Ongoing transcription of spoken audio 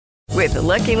With the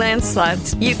Lucky Land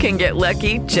Slots, you can get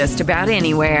lucky just about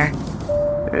anywhere.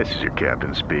 This is your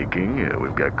captain speaking.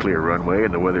 We've got clear runway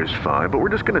and the weather's fine, but we're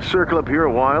just going to circle up here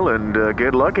a while and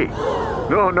get lucky.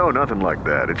 No, nothing like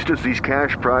that. It's just these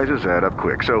cash prizes add up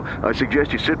quick. So I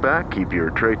suggest you sit back, keep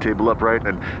your tray table upright,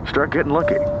 and start getting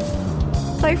lucky.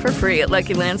 Play for free at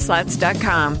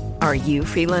LuckyLandSlots.com. Are you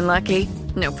feeling lucky?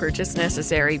 No purchase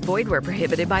necessary. Void where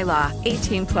prohibited by law.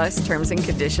 18 plus terms and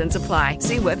conditions apply.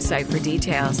 See website for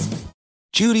details.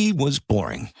 Judy was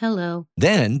boring. Hello.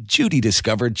 Then Judy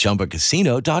discovered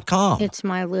ChumbaCasino.com. It's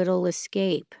my little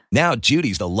escape. Now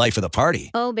Judy's the life of the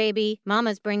party. Oh, baby,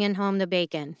 mama's bringing home the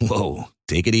bacon. Whoa,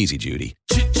 take it easy, Judy.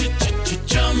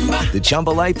 The Chumba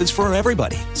life is for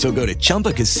everybody. So go to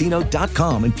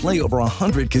ChumbaCasino.com and play over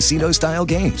 100 casino-style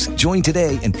games. Join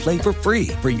today and play for free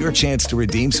for your chance to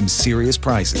redeem some serious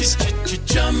prizes.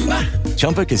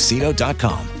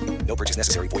 ChumbaCasino.com. No purchase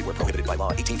necessary. Void where prohibited by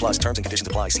law. 18 plus terms and conditions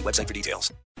apply. See website for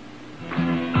details.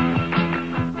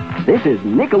 This is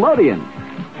Nickelodeon.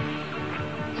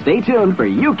 Stay tuned for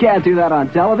You Can't Do That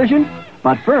on Television.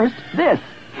 But first, this.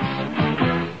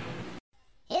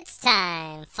 It's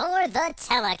time for the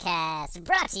telecast,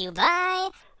 brought to you by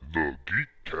the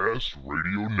Geekcast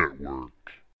Radio Network.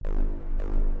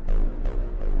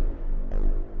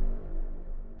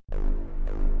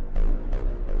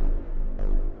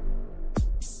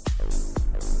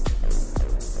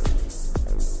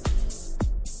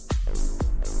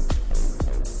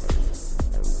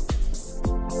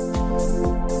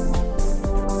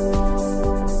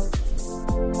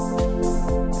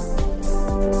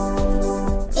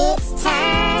 It's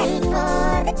time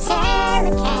for the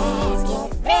telecast.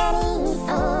 Get ready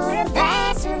for a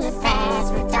blast from the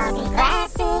past. We're talking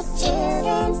classic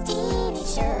children's TV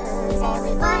shows that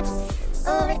we watched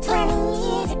over 20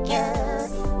 years ago.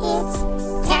 It's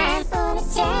time for the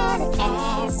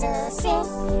telecast, so sit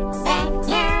back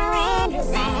now and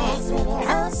relax with your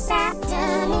host,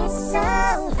 Optimus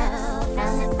Solo,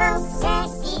 from the folks at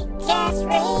Geekcast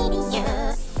Radio.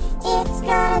 It's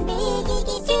gonna be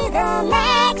geeky to the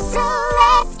max, so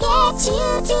let's get you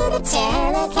to the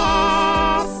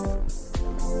telecast.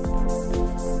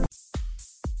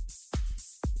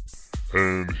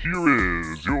 And here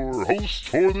is your host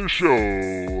for the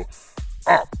show,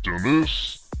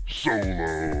 Optimus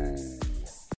Solo.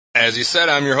 As you said,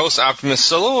 I'm your host, Optimus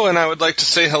Solo, and I would like to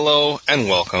say hello and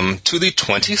welcome to the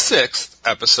 26th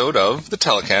episode of the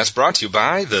telecast, brought to you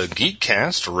by the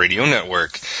Geekcast Radio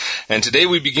Network. And today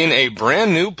we begin a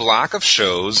brand new block of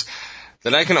shows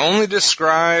that I can only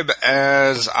describe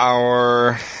as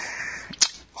our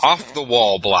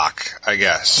off-the-wall block, I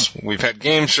guess. We've had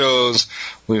game shows,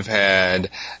 we've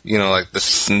had, like the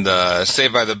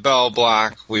Saved by the Bell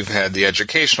block, we've had the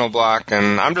educational block,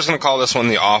 and I'm just going to call this one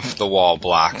the off-the-wall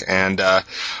block. And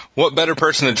what better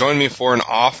person to join me for an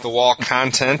off-the-wall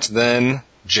content than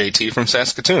JT from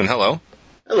Saskatoon? Hello.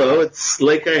 Hello, it's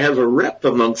like I have a rep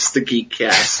amongst the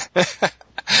Geekcast.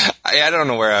 I don't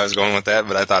know where I was going with that,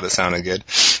 but I thought it sounded good.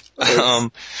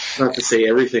 Not to say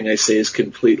everything I say is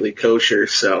completely kosher,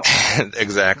 so.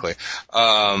 Exactly.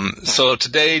 So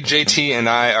today, JT and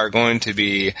I are going to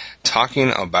be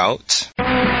talking about...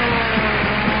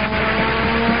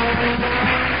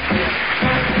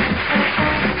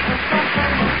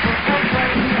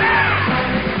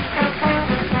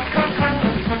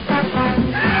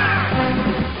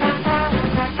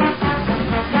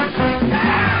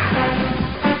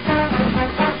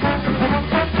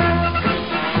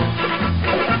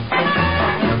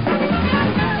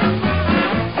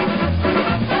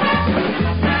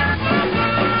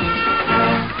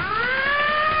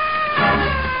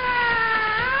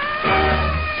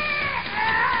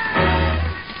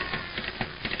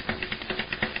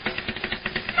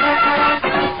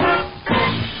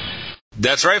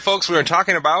 That's right, folks. We are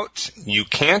talking about You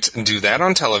Can't Do That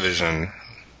on Television.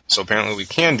 So apparently we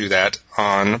can do that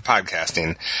on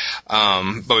podcasting.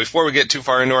 But before we get too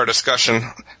far into our discussion,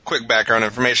 quick background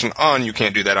information on You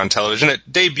Can't Do That on Television. It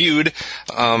debuted,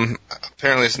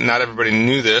 apparently not everybody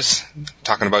knew this,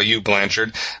 talking about you,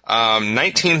 Blanchard,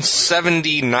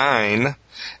 1979,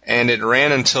 and it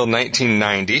ran until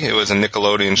 1990. It was a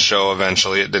Nickelodeon show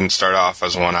eventually. It didn't start off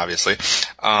as one, obviously.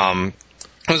 It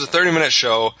was a 30-minute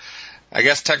show. I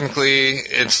guess technically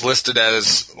it's listed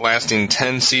as lasting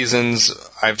 10 seasons.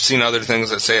 I've seen other things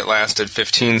that say it lasted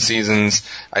 15 seasons.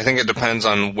 I think it depends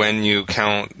on when you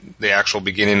count the actual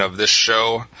beginning of this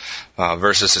show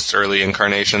versus its early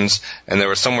incarnations. And there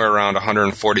was somewhere around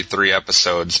 143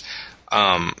 episodes.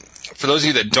 For those of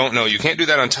you that don't know, You Can't Do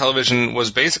That on Television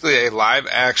was basically a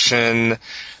live-action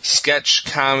sketch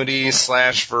comedy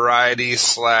 / variety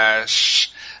 /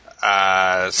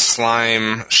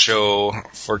 slime show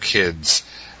for kids.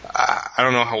 I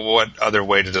don't know what other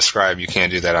way to describe you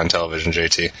can't do that on television,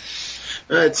 JT.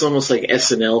 It's almost like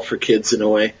SNL for kids in a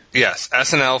way. Yes,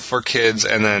 SNL for kids,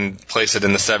 and then place it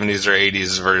in the 70s or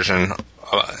 80s version.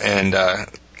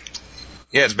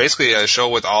 It's basically a show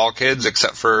with all kids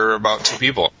except for about 2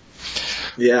 people.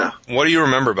 Yeah. What do you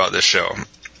remember about this show?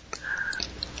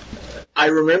 I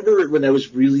remember when I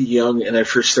was really young and I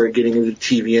first started getting into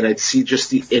TV and I'd see just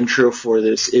the intro for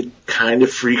this, it kind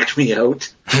of freaked me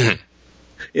out.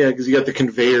 Yeah, because you got the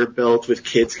conveyor belt with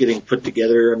kids getting put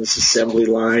together on this assembly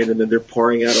line, and then they're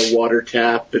pouring out a water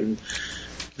tap, and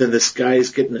then this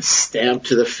guy's getting a stamp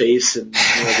to the face, and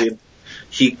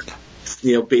he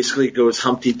basically goes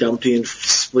Humpty Dumpty and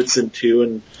splits in two,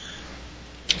 and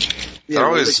that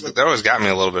always got me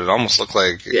a little bit. It almost looked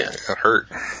like it hurt.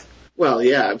 Well,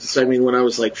 yeah. I mean, when I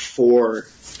was like 4,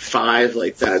 5,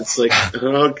 like that, it's like,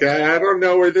 oh god, I don't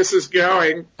know where this is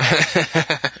going.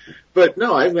 But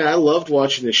no, I mean, I loved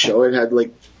watching the show. It had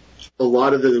like a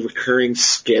lot of the recurring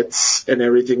skits and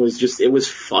everything it was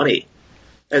funny.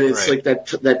 And it's like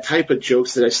that type of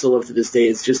jokes that I still love to this day.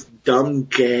 It's just dumb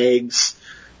gags,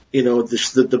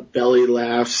 the belly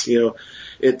laughs,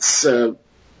 it's kind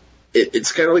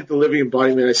of like the living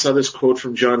embodiment. I saw this quote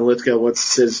from John Lithgow once.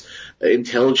 It says,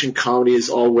 intelligent comedy is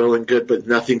all well and good, but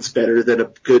nothing's better than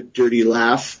a good dirty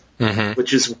laugh. Mm-hmm.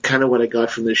 Which is kind of what I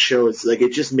got from this show. It's like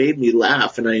it just made me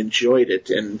laugh, and I enjoyed it.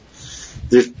 And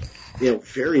there's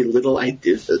very little I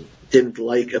didn't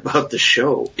like about the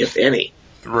show, if any.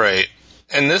 Right.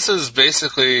 And this is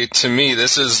basically, to me,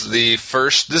 this is the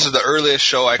earliest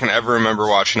show I can ever remember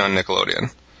watching on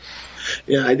Nickelodeon.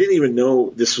 Yeah, I didn't even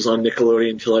know this was on Nickelodeon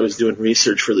until I was doing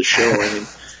research for the show.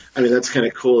 I mean that's kind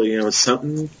of cool. It's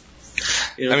something.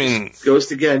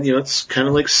 Ghost again, it's kind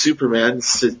of like Superman.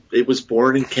 It was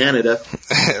born in Canada.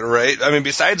 Right. I mean,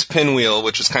 besides Pinwheel,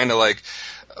 which is kind of like,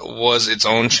 was its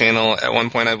own channel at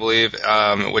one point, I believe,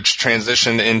 which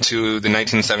transitioned into the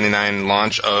 1979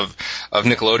 launch of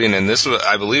Nickelodeon. And this,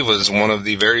 I believe, was one of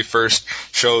the very first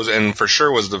shows, and for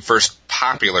sure was the first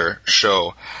popular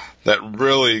show that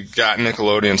really got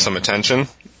Nickelodeon some attention.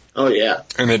 Oh, yeah.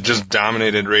 And it just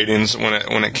dominated ratings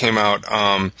when it came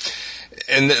out.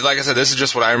 And like I said, this is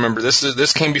just what I remember.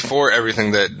 This came before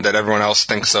everything that everyone else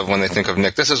thinks of when they think of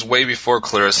Nick. This is way before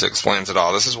Clarissa Explains It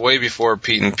All. This is way before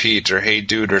Pete and Pete or Hey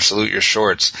Dude or Salute Your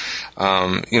Shorts.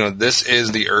 This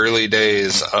is the early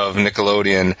days of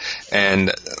Nickelodeon, and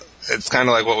it's kind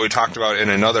of like what we talked about in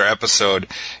another episode.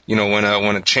 When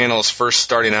a channel is first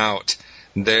starting out,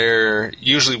 they're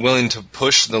usually willing to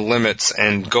push the limits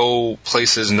and go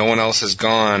places no one else has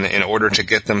gone in order to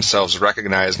get themselves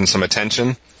recognized and some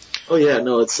attention. Oh yeah,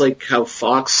 no, it's like how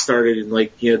Fox started in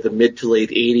the mid to late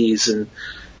 80s, and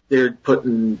they're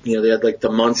putting, they had like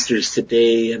the Monsters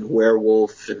Today and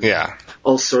Werewolf and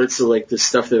all sorts of like this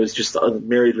stuff that was just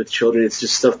Married with Children. It's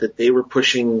just stuff that they were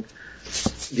pushing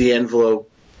the envelope,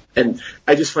 and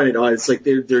I just find it odd. It's like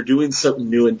they're doing something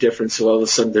new and different, so all of a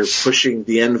sudden they're pushing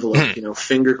the envelope,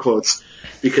 finger quotes,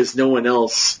 because no one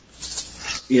else.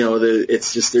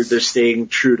 It's just they're staying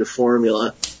true to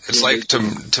formula. It's like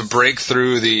to break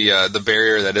through the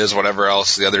barrier that is whatever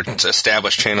else the other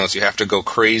established channels. You have to go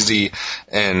crazy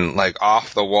and like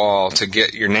off the wall to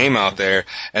get your name out there.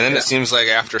 And then it seems like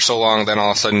after so long, then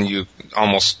all of a sudden you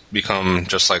almost become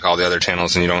just like all the other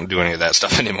channels, and you don't do any of that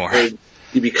stuff anymore.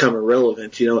 You become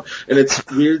irrelevant, And it's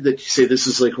weird that you say this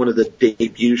is like one of the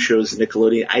debut shows of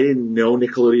Nickelodeon. I didn't know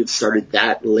Nickelodeon started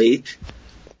that late.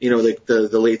 Like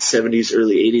the late 70s,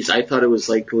 early 80s. I thought it was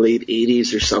like late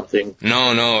 80s or something.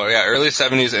 No, yeah, early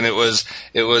 70s, and it was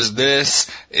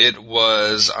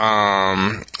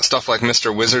stuff like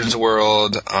Mr. Wizard's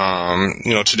World,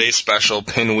 Today's Special,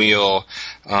 Pinwheel,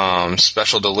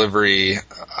 Special Delivery,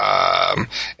 and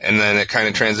then it kind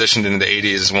of transitioned into the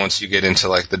 80s once you get into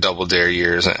like the Double Dare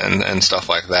years and stuff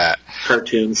like that.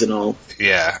 Cartoons and all.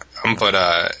 Yeah, but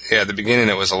at the beginning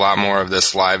it was a lot more of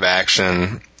this live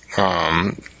action,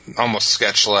 almost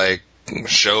sketch-like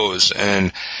shows,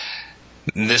 and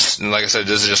this, like I said,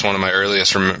 this is just one of my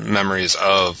earliest memories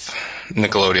of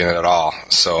Nickelodeon at all.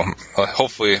 So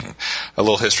hopefully a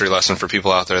little history lesson for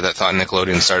people out there that thought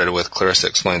Nickelodeon started with Clarissa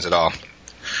Explains It All.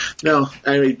 No,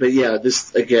 but yeah,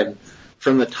 this, again,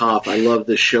 from the top, I love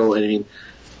this show.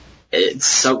 It's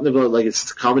something about, like,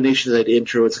 it's a combination of that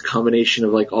intro, it's a combination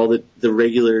of, like, all the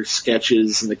regular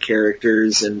sketches and the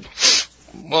characters, and,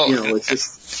 it's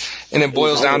just... And it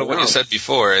boils down to what you said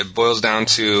before. It boils down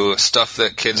to stuff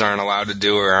that kids aren't allowed to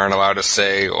do or aren't allowed to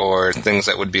say, or things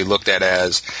that would be looked at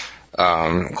as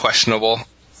questionable.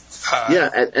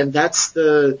 And that's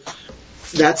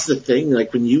that's the thing.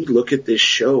 Like, when you look at this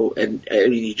show, and I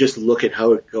mean, you just look at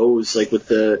how it goes, like with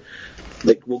the,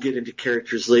 like, we'll get into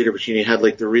characters later, but you had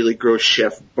like the really gross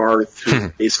chef Barth, who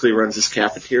basically runs this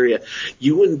cafeteria.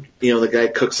 The guy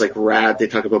cooks like they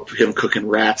talk about him cooking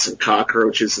rats and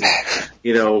cockroaches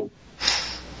and,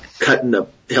 cutting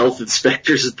up health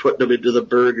inspectors and putting them into the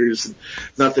burgers. And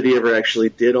not that he ever actually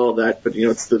did all that, but,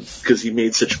 it's because he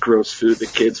made such gross food, the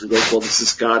kids were like, well, this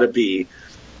has got to be,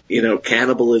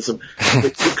 cannibalism.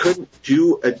 But you couldn't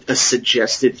do a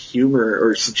suggested humor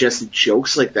or suggested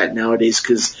jokes like that nowadays,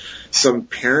 because some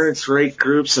parents' right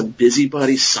groups, some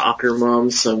busybody soccer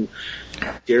moms, some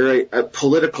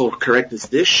political correctness.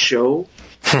 This show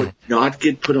would not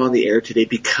get put on the air today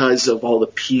because of all the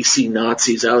PC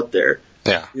Nazis out there.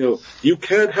 Yeah. You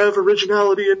can't have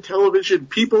originality in television.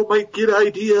 People might get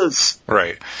ideas.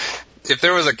 Right. If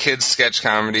there was a kids sketch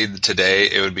comedy today,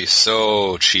 it would be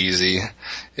so cheesy.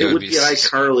 It would be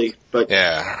iCarly, but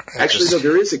yeah, actually, no,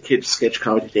 there is a kids sketch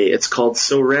comedy today. It's called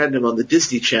So Random on the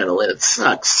Disney Channel, and it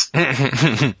sucks.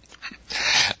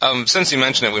 Since you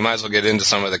mentioned it, we might as well get into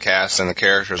some of the cast and the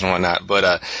characters and whatnot.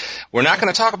 But we're not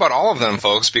going to talk about all of them,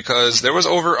 folks, because there was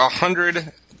over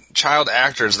 100 child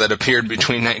actors that appeared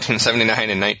between 1979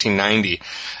 and 1990.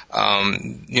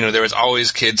 There was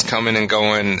always kids coming and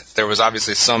going. There was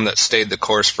obviously some that stayed the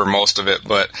course for most of it,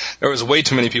 but there was way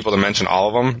too many people to mention all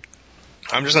of them.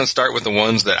 I'm just going to start with the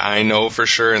ones that I know for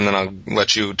sure, and then I'll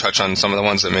let you touch on some of the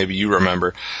ones that maybe you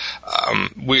remember.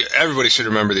 Everybody should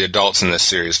remember the adults in this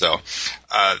series, though.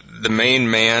 The main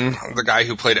man, the guy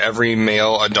who played every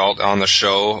male adult on the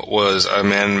show, was a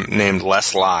man named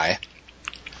Les Lye.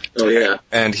 Oh, yeah.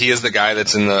 And he is the guy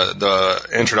that's in the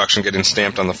introduction getting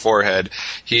stamped on the forehead.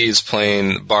 He's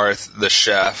playing Barth, the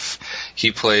chef.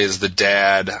 He plays the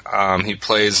dad. He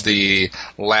plays the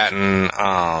Latin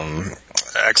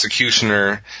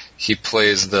executioner. He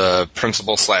plays the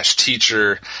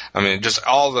principal/teacher. I mean, just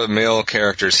all the male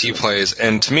characters he plays.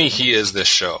 And to me, he is this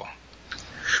show.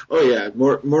 Oh, yeah.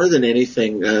 More than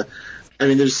anything.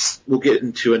 We'll get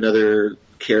into another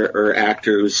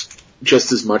actor who's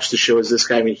just as much the show as this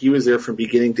guy. I mean, he was there from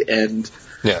beginning to end.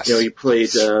 Yes. He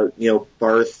played,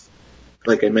 Barth,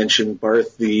 like I mentioned,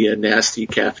 Barth, the nasty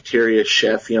cafeteria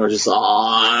chef, I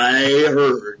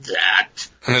heard that.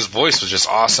 And his voice was just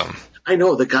awesome. I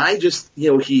know, the guy just,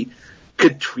 he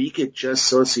could tweak it just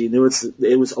so you knew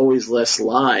it was always Les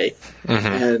Lye. Mm-hmm.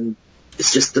 And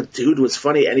it's just, the dude was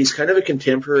funny, and he's kind of a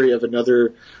contemporary of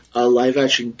another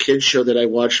live-action kids show that I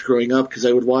watched growing up, because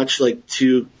I would watch,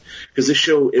 because this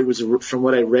show, it was, from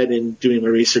what I read in doing my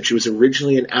research, it was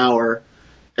originally an hour,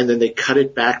 and then they cut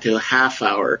it back to a half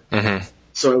hour. Mm-hmm.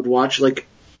 So I would watch,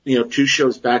 2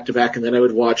 shows back-to-back, and then I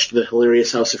would watch The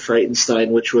Hilarious House of Frightenstein,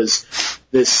 which was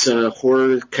this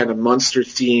horror kind of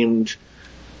monster-themed,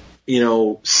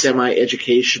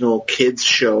 semi-educational kids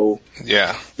show.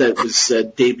 Yeah. That was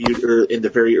debuted in the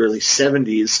very early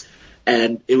 70s.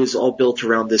 And it was all built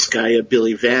around this guy,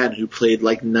 Billy Van, who played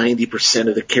 90%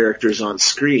 of the characters on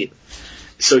screen.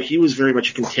 So he was very much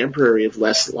a contemporary of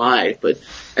Les Lye,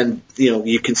 and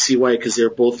you can see why, because they're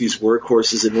both these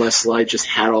workhorses, and Les Lye just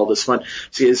had all this fun.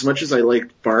 See, as much as I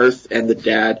liked Barth and the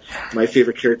dad, my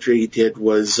favorite character he did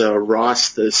was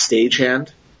Ross, the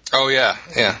stagehand. Oh, yeah,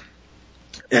 yeah.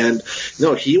 And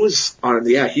no, he was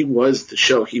the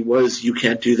show. He was You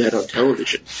Can't Do That on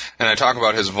Television. And I talk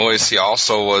about his voice. He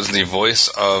also was the voice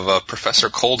of Professor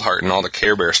Coldheart in all the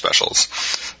Care Bear specials.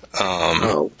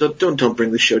 Don't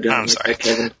bring the show down. I'm sorry,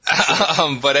 Kevin.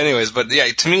 But yeah,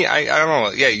 to me, I don't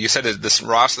know. Yeah, you said it, this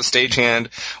Ross the stagehand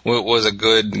was a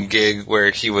good gig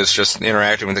where he was just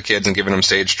interacting with the kids and giving them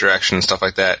stage direction and stuff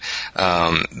like that.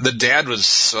 The dad was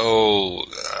so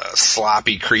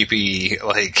sloppy, creepy,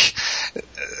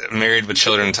 married with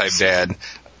children type dad.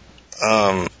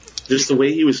 Just the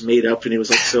way he was made up, and he was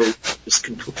so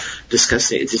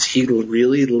disgusting. It's just, he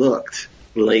really looked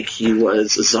like he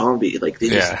was a zombie. They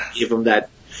just gave him that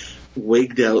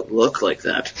wigged out look like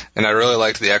that. And I really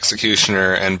liked the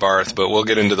executioner and Barth, but we'll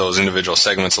get into those individual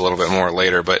segments a little bit more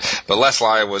later. But Les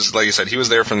Lye was, like you said, he was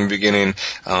there from the beginning.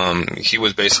 He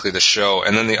was basically the show.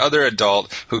 And then the other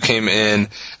adult who came in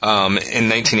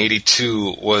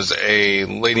 1982 was a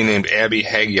lady named Abby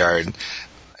Hagyard.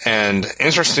 And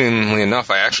interestingly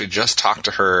enough, I actually just talked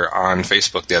to her on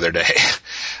Facebook the other day.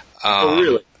 Oh,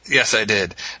 really? Yes, I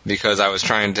did, because I was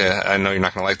trying to, I know you're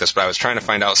not going to like this, but I was trying to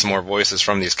find out some more voices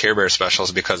from these Care Bear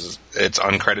specials, because it's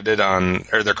uncredited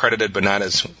or they're credited but not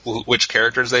as which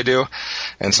characters they do.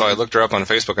 And so I looked her up on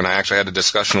Facebook, and I actually had a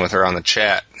discussion with her on the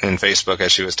chat in Facebook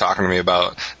as she was talking to me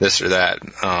about this or that.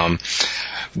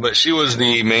 But she was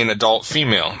the main adult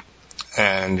female.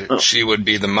 and she would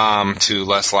be the mom to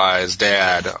Leslie's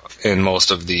dad in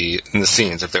most of the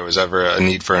scenes. If there was ever a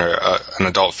need for an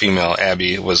adult female,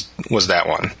 Abby was that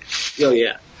one. Oh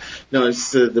yeah, no,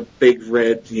 it's the big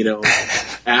red,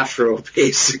 afro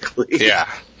basically. Yeah,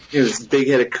 this big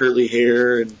head of curly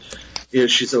hair, and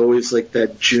she's always like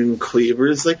that June Cleaver.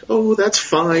 It's like, oh, that's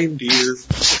fine, dear.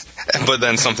 But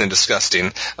then something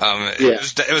disgusting. It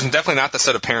was definitely not the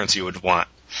set of parents you would want.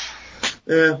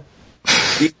 Yeah,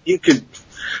 you could.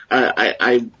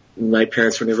 My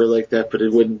parents were never like that, but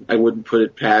I wouldn't put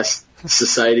it past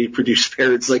society produced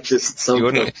parents like this. At some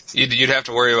point. You'd have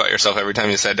to worry about yourself every time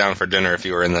you sat down for dinner if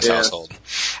you were in this household.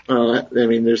 I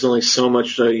mean, there's only so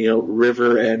much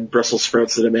river and Brussels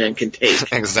sprouts that a man can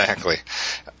take. Exactly.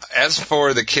 As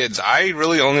for the kids, I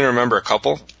really only remember a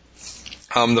couple.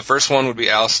 The first one would be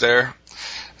Alistair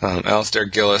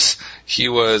Gillis. He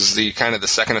was the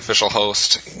second official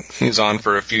host. He was on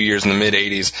for a few years in the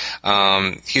mid-'80s.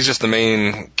 He's just the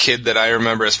main kid that I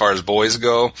remember as far as boys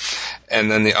go. And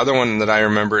then the other one that I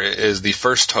remember is the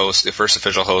first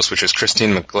official host, which is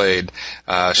Christine McGlade.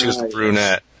 She was the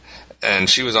brunette. And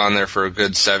she was on there for a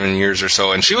good 7 years or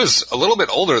so. And she was a little bit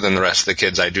older than the rest of the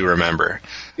kids I do remember.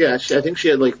 Yeah, I think she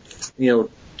had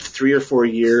 3 or 4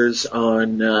 years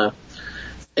on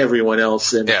everyone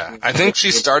else. And yeah, I think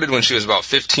she started when she was about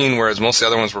 15, whereas most of the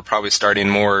other ones were probably starting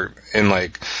more in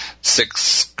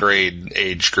 6th grade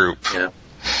age group. Yeah,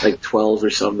 12 or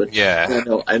something. Yeah.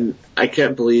 No, I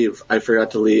can't believe I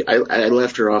forgot to leave. I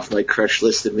left her off my crush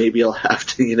list, and maybe I'll have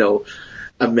to,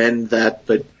 amend that.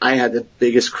 But I had the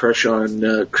biggest crush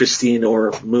on Christine,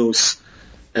 or Moose,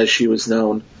 as she was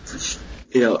known.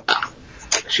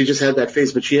 She just had that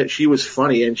face, but she was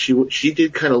funny, and she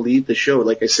did kind of lead the show.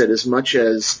 Like I said, as much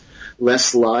as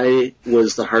Leslie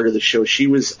was the heart of the show, she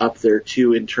was up there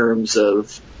too in terms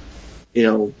of,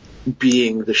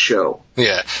 being the show.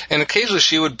 Yeah, and occasionally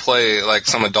she would play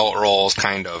some adult roles,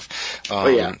 kind of.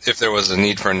 If there was a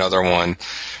need for another one.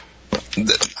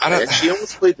 She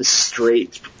almost played the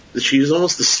straight. She was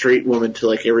almost the straight woman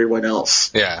to everyone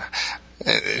else. Yeah.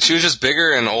 She was just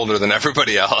bigger and older than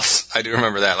everybody else. I do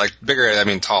remember that. Bigger, I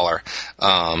mean taller.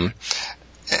 And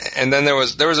then there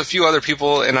was a few other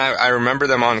people, and I remember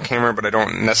them on camera, but I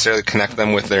don't necessarily connect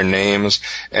them with their names.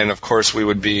 And of course, we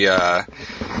would be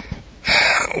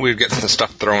we'd get the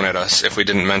stuff thrown at us if we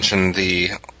didn't mention the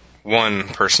one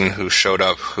person who showed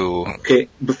up who... Okay,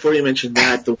 before you mention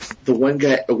that, the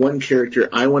one character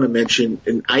I want to mention,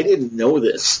 and I didn't know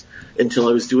this until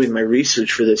I was doing my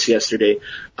research for this yesterday.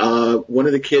 One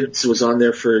of the kids was on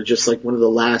there for just one of the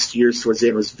last years towards the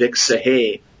end, was Vic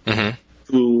Sahay,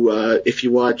 who, if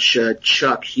you watch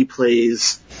Chuck, he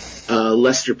plays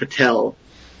Lester Patel,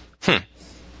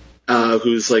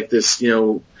 who's this,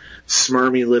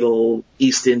 smarmy little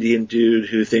East Indian dude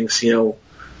who thinks, he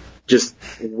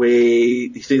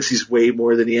thinks he's way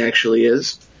more than he actually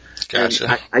is. Gotcha.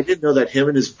 And I didn't know that him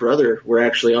and his brother were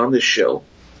actually on this show.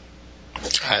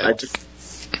 I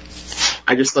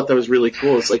just thought that was really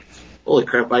cool. It's holy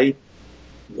crap,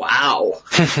 wow.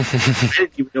 I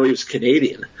didn't even know he was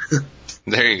Canadian.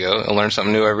 There you go. I learn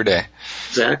something new every day.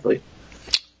 Exactly.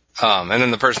 And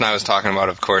then the person I was talking about,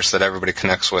 of course, that everybody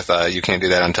connects with, You Can't Do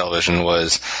That on Television,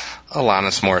 was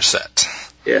Alanis Morissette.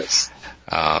 Yes.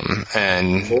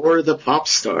 And or the pop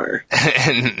star.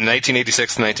 In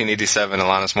 1986 to 1987,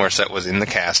 Alanis Morissette was in the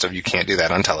cast of You Can't Do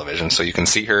That on Television, so you can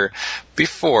see her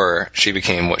before she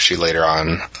became what she later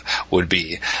on would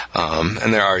be.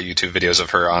 And there are YouTube videos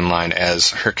of her online as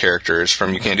her characters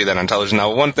from You Can't Do That on Television.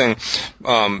 Now, one thing,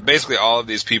 basically all of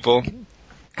these people,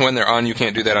 when they're on You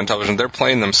Can't Do That on Television, they're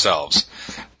playing themselves.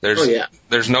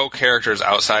 There's no characters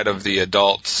outside of the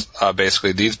adults.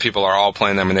 Basically, these people are all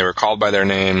playing them, and they were called by their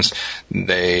names.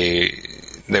 They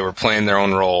were playing their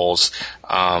own roles.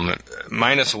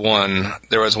 Minus one,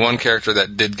 there was one character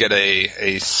that did get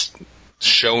a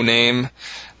show name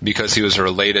because he was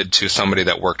related to somebody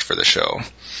that worked for the show.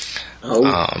 Oh.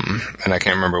 And I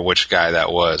can't remember which guy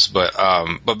that was,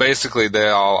 but basically they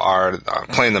all are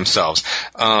playing themselves.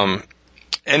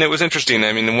 And it was interesting.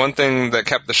 I mean, the one thing that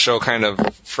kept the show kind of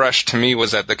fresh to me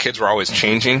was that the kids were always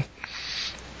changing.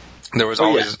 There was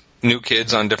always new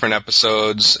kids on different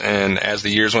episodes, and as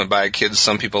the years went by,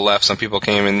 some people left, some people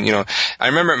came, and I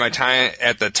remember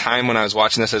at the time when I was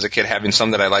watching this as a kid, having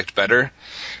some that I liked better,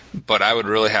 but I would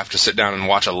really have to sit down and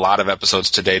watch a lot of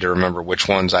episodes today to remember which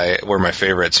ones were my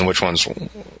favorites and which ones,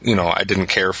 I didn't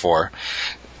care for.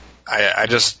 I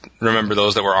just remember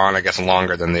those that were on, I guess,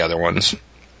 longer than the other ones.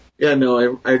 Yeah,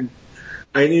 no,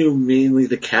 I knew mainly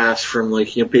the cast from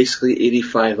basically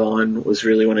 85 on was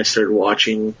really when I started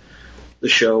watching the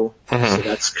show. Mm-hmm. So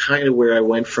that's kind of where I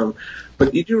went from.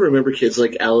 But you do remember kids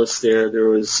like Alistair. There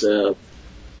was the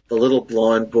little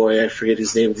blonde boy, I forget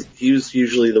his name. He was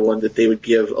usually the one that they would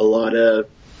give a lot of.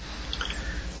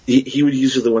 He would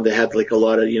usually the one that had like a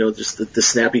lot of, just the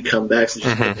snappy comebacks and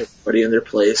just put everybody in their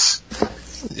place.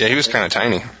 Yeah, he was kind of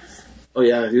tiny. Oh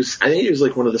yeah, I think he was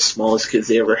like one of the smallest kids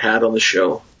they ever had on the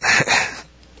show.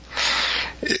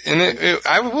 And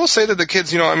I will say that the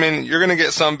kids, you're going to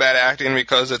get some bad acting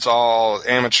because it's all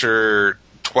amateur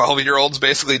 12-year-olds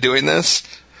basically doing this,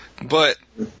 but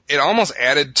it almost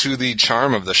added to the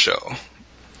charm of the show.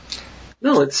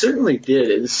 No, it certainly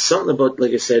did. It's something about,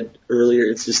 like I said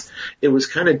earlier, it was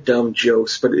kind of dumb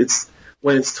jokes, but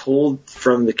when it's told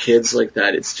from the kids like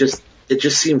that, it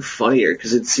just seemed funnier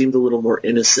because it seemed a little more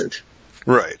innocent.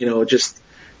 Right.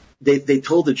 They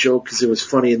told the joke because it was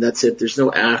funny and that's it. There's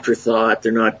no afterthought.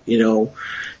 They're not,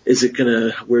 is it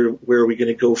where are we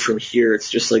gonna go from here?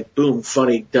 It's just like, boom,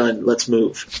 funny, done, let's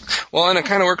move. Well, and it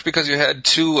kind of worked because you had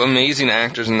two amazing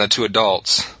actors and the two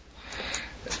adults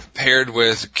paired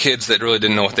with kids that really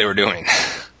didn't know what they were doing.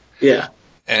 Yeah.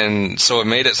 And so it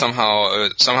made it somehow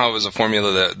it was a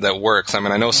formula that works. I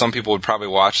mean, I know some people would probably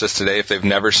watch this today if they've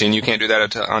never seen You Can't Do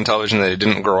That on television, they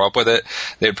didn't grow up with it.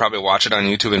 They'd probably watch it on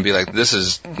YouTube and be like, this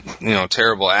is,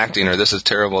 terrible acting, or this is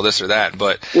terrible this or that.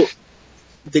 But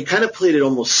they kind of played it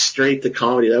almost straight, the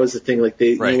comedy. That was the thing. Like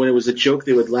when it was a joke,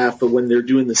 they would laugh, but when they're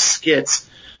doing the skits,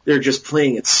 they're just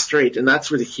playing it straight, and that's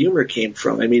where the humor came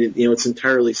from. I mean, it's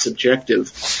entirely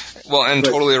subjective. Well, and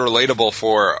totally relatable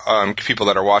for people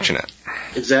that are watching it.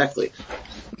 Exactly.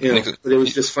 But it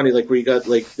was just funny, like where you got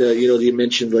like you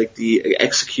mentioned like the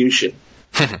execution,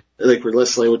 like where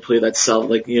Leslie would play that South,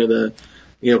 like the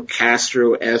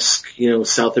Castro-esque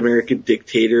South American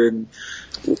dictator. And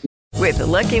with the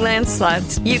Lucky Land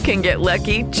Slots, you can get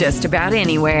lucky just about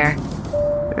anywhere.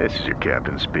 This is your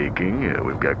captain speaking.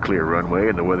 We've got clear runway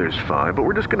and the weather's fine, but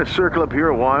we're just going to circle up here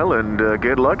a while and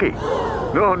get lucky.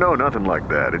 No, nothing like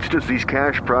that. It's just these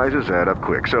cash prizes add up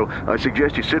quick. So I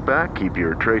suggest you sit back, keep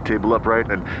your tray table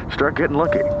upright, and start getting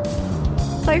lucky.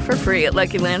 Play for free at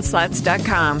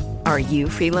LuckyLandSlots.com. Are you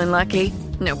feeling lucky?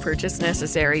 No purchase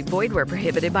necessary. Void where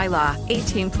prohibited by law.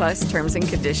 18+ terms and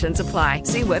conditions apply.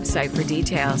 See website for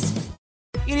details.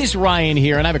 It is Ryan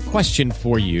here, and I have a question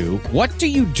for you. What do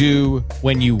you do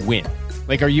when you win?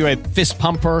 Like, are you a fist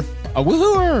pumper, a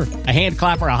woohooer, a hand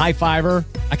clapper, a high fiver?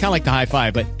 I kind of like the high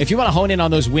five, but if you want to hone in on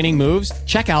those winning moves,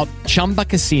 check out Chumba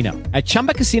Casino. At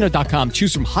ChumbaCasino.com,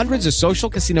 choose from hundreds of social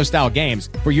casino-style games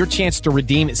for your chance to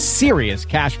redeem serious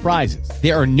cash prizes.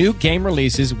 There are new game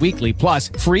releases weekly, plus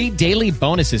free daily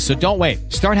bonuses, so don't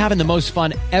wait. Start having the most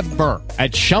fun ever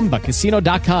at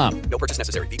ChumbaCasino.com. No purchase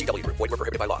necessary. VGW. Void where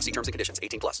prohibited by law. See terms and conditions.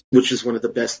 18+. Which is one of the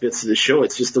best bits of the show.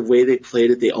 It's just the way they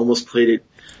played it. They almost played it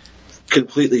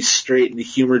completely straight, and the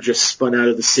humor just spun out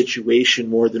of the situation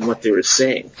more than what they were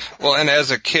saying. Well, and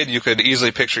as a kid, you could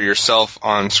easily picture yourself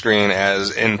on screen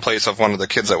as in place of one of the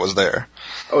kids that was there.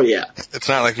 Oh, yeah. It's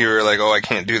not like you were like, I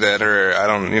can't do that, or I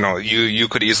don't, you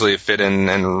could easily fit in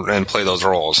and play those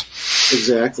roles.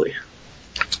 Exactly.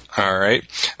 All right.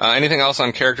 Anything else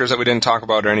on characters that we didn't talk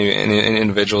about, or any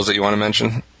individuals that you want to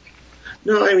mention?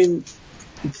 No, I mean,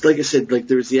 like I said, like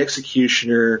there was the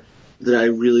executioner that I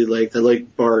really liked. I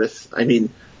liked Barth. I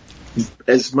mean,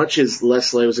 as much as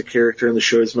Leslie was a character in the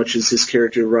show, as much as his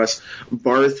character Russ,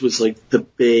 Barth was like the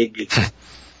big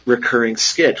recurring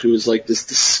skit, who was like this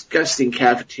disgusting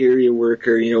cafeteria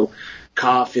worker,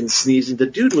 coughing, sneezing. The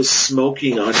dude was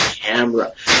smoking on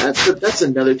camera. That's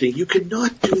another thing. You could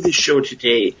not do this show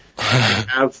today and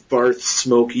have Barth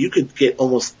smoke. You could get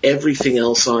almost everything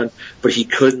else on, but he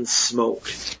couldn't smoke.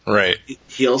 Right.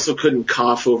 He also couldn't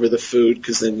cough over the food,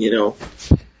 because then,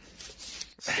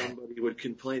 somebody would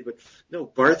complain. But no,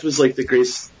 Barth was like the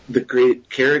great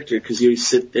character, because he would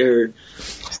sit there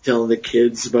telling the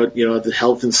kids about, the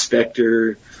health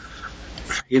inspector,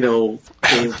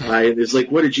 came by and is like,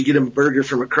 what, did you get him a burger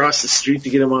from across the street to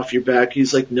get him off your back?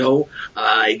 He's like, no,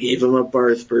 I gave him a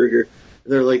Barth burger.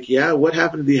 And they're like, yeah, what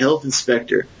happened to the health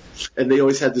inspector? And they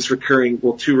always had this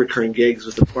two recurring gags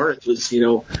with the Barth was,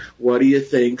 what do you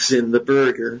think's in the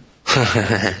burger?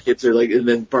 Kids are like, and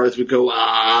then Barth would go,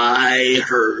 I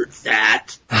heard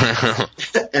that.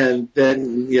 And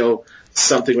then,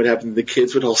 something would happen. The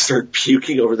kids would all start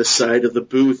puking over the side of the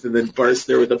booth, and then Barth's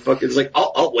there with a bucket. It's like,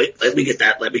 oh, wait, let me get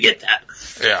that.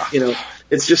 Yeah.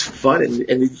 It's just fun.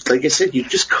 And like I said, you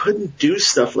just couldn't do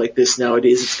stuff like this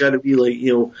nowadays. It's got to be like,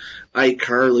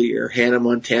 iCarly or Hannah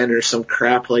Montana or some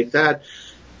crap like that.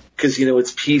 Because,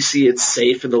 it's PC, it's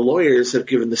safe, and the lawyers have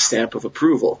given the stamp of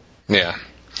approval. Yeah.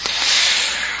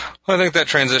 I think that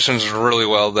transitions really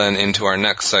well then into our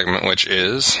next segment, which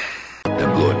is... The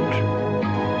good.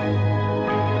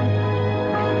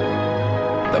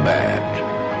 The bad.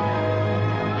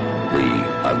 The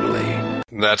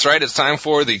ugly. That's right, it's time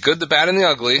for the good, the bad, and the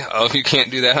ugly of You Can't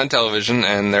Do That on Television,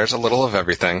 and there's a little of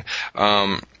everything.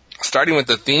 Starting with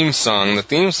the theme song. The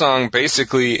theme song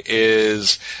basically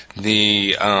is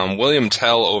the William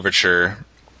Tell Overture,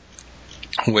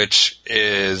 which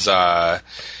is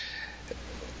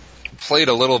played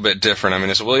a little bit different. I mean,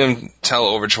 it's a William Tell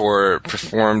Overture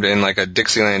performed in like a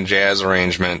Dixieland jazz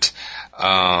arrangement.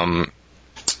 And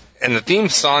the theme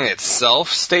song itself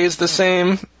stays the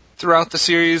same throughout the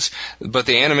series, but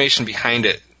the animation behind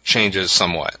it changes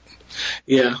somewhat.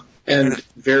 Yeah, and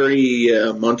very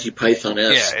Monty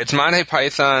Python-esque. Yeah, it's Monty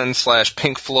Python /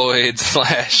 Pink Floyd /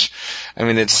 I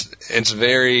mean, it's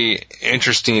very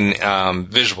interesting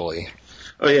visually.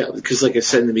 Oh yeah, because like I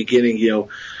said in the beginning,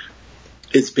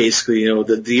 it's basically,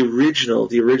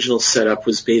 the original setup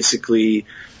was basically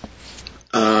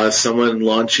someone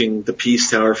launching the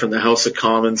Peace Tower from the House of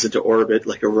Commons into orbit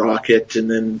like a rocket, and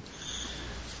then,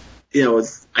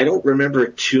 I don't remember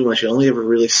it too much. I only ever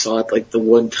really saw it like the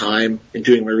one time in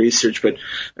doing my research, but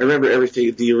I remember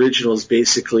everything. The original is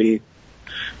basically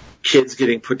kids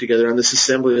getting put together on this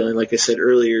assembly line, like I said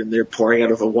earlier, and they're pouring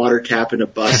out of a water tap in a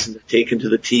bus and they're taken to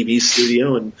the TV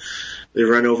studio, and they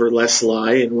run over Les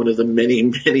Ly in one of the many,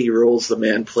 many roles the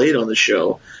man played on the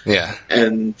show. Yeah.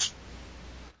 And,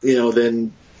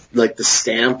 then like the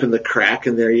stamp and the crack,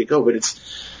 and there you go. But it's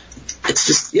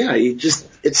just,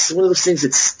 it's one of those things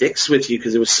that sticks with you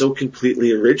because it was so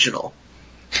completely original.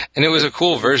 And it was a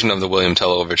cool version of the William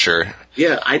Tell Overture.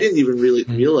 Yeah, I didn't even really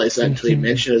realize that until you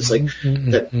mentioned it. It's like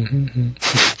that.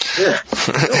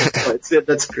 Yeah,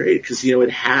 that's great because it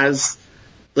has.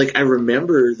 Like, I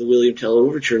remember the William Tell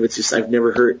Overture. It's just I've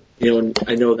never heard, and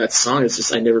I know that song. It's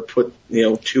just I never put,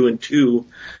 2 and 2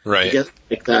 together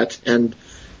like that. And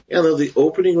the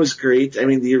opening was great. I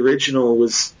mean, the original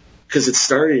was because it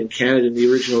started in Canada. And the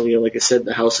original, like I said,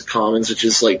 the House of Commons, which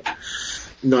is like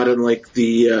not unlike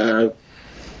the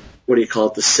what do you call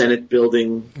it? The Senate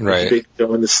building, right? The big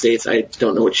show in the States. I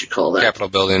don't know what you call that. Capitol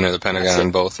building or the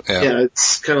Pentagon, both. Yeah,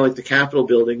 it's kind of like the Capitol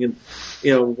building, and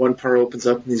one part opens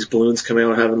up and these balloons come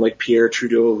out, having like Pierre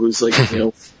Trudeau, who's like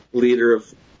leader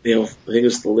of I think it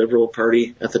was the Liberal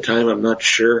Party at the time. I'm not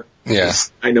sure. Yeah,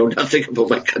 I know nothing about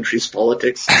my country's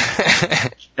politics.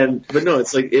 But no,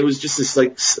 it's like it was just this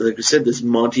like I said, this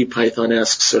Monty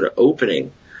Python-esque sort of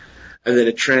opening. And then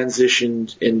it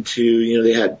transitioned into,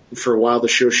 they had, for a while, the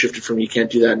show shifted from You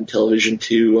Can't Do That on Television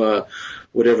to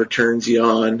Whatever Turns You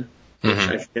On, which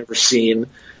I've never seen.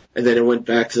 And then it went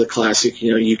back to the classic,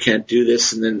 You Can't Do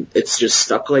This. And then it's just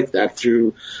stuck like that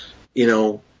through,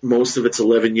 most of its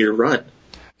 11-year run.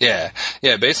 Yeah.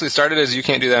 Yeah, basically started as You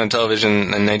Can't Do That on Television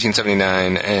in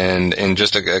 1979 and in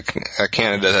just a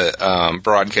Canada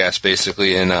broadcast,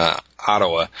 basically, in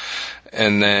Ottawa.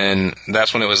 And then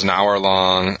that's when it was an hour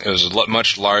long. It was a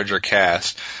much larger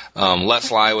cast.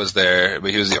 Les Ly was there,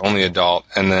 but he was the only adult.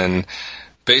 And then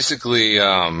basically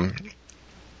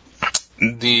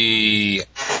the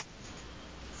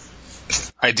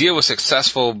idea was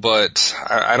successful, but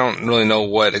I don't really know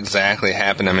what exactly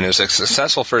happened. I mean, it was a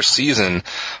successful first season,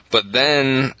 but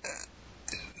then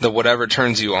the Whatever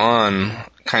Turns You On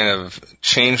kind of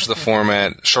changed the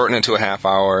format, shortened it to a half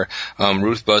hour.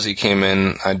 Ruth Buzzy came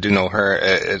in. I do know her.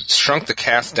 It shrunk the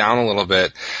cast down a little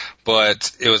bit,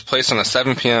 but it was placed on a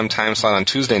 7 p.m. time slot on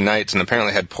Tuesday nights and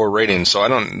apparently had poor ratings. So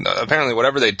apparently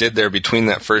whatever they did there between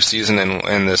that first season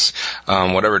and this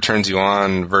Whatever Turns You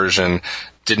On version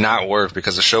did not work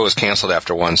because the show was canceled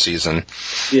after one season.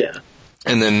 Yeah.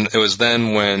 And then it was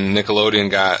then when Nickelodeon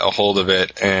got a hold of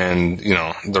it, and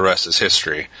the rest is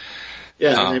history.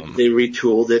 Yeah, and they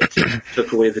retooled it,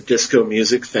 took away the disco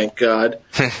music, thank God,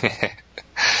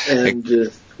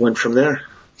 and went from there.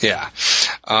 Yeah.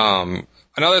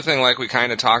 Another thing, like we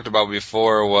kind of talked about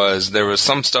before, was there was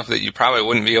some stuff that you probably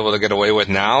wouldn't be able to get away with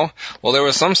now. Well, there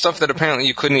was some stuff that apparently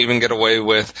you couldn't even get away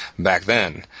with back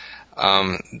then.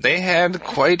 They had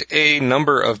quite a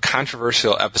number of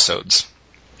controversial episodes.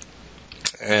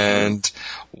 And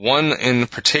one in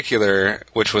particular,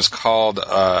 which was called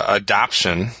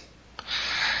Adoption,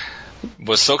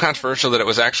 was so controversial that it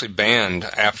was actually banned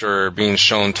after being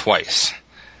shown twice.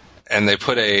 And they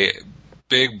put a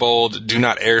big, bold, do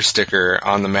not air sticker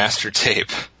on the master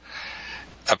tape.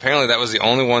 Apparently that was the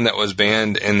only one that was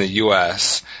banned in the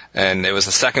U.S., and it was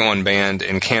the second one banned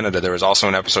in Canada. There was also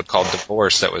an episode called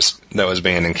Divorce that was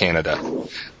banned in Canada.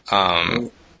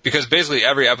 Because basically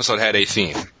every episode had a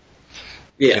theme.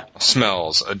 Yeah.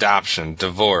 Smells, adoption,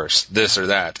 divorce, this or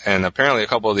that. And apparently a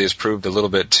couple of these proved a little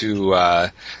bit too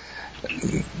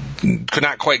could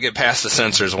not quite get past the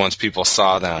censors once people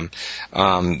saw them.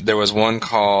 There was one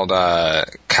called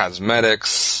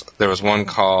Cosmetics. There was one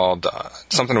called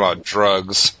something about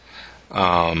drugs.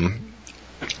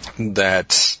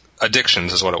 That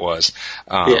Addictions is what it was.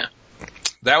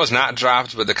 That was not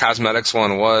dropped, but the Cosmetics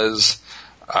one was.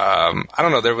 I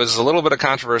don't know. There was a little bit of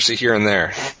controversy here and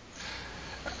there.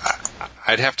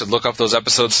 I'd have to look up those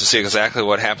episodes to see exactly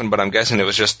what happened, but I'm guessing it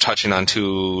was just touching on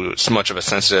too much of a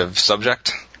sensitive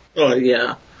subject. Oh,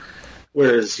 yeah.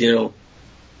 Whereas,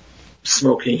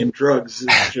 smoking and drugs is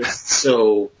just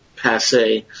so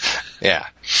passé. Yeah.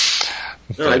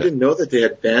 No, I didn't know that they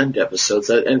had banned episodes.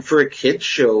 And for a kid's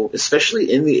show,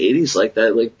 especially in the 80s like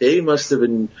that, like they must have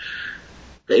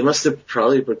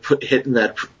probably been hitting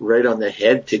that right on the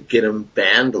head to get them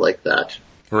banned like that.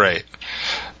 Right.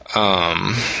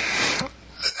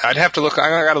 I'd have to look.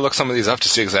 I got to look some of these up to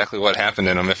see exactly what happened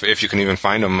in them. If you can even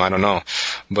find them, I don't know.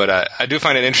 But I do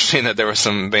find it interesting that there were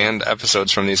some banned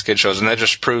episodes from these kid shows, and that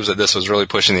just proves that this was really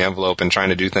pushing the envelope and trying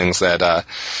to do things that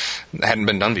hadn't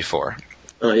been done before.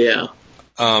 Oh yeah.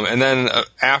 And then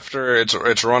after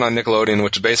it's run on Nickelodeon,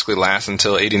 which basically lasts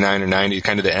until 89 or 90,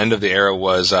 kind of the end of the era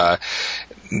was that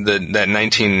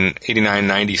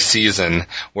 1989-90 season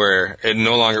where it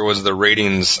no longer was the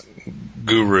ratings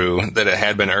guru that it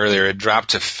had been earlier. It dropped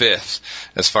to 5th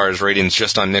as far as ratings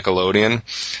just on Nickelodeon.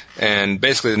 And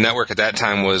basically the network at that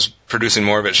time was producing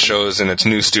more of its shows in its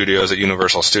new studios at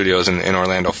Universal Studios in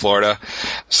Orlando, Florida.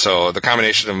 So the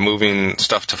combination of moving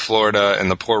stuff to Florida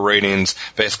and the poor ratings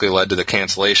basically led to the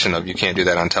cancellation of You Can't Do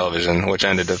That on Television, which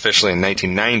ended officially in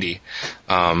 1990.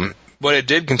 But it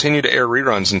did continue to air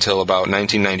reruns until about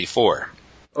 1994.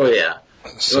 Oh, yeah.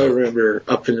 So I remember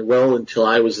until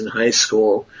I was in high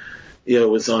school, it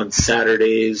was on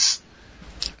Saturdays,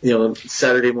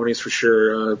 Saturday mornings for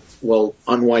sure, on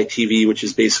YTV, which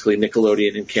is basically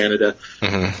Nickelodeon in Canada.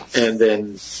 Mm-hmm. And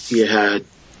then you had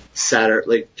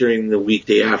Saturday, during the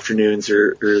weekday afternoons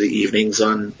or early evenings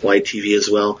on YTV as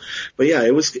well. But yeah,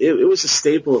 it was a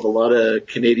staple of a lot of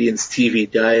Canadians' TV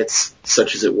diets,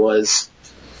 such as it was,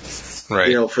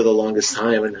 right? For the longest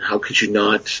time. And how could you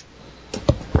not,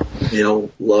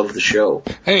 love the show?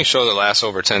 Any show that lasts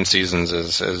over 10 seasons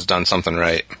has done something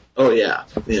right. Oh, yeah.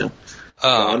 Yeah.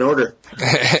 Law and Order.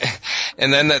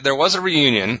 And then there was a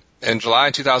reunion. In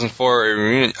July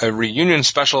 2004, a reunion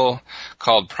special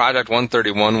called Project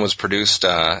 131 was produced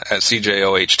at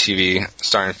CJOH-TV,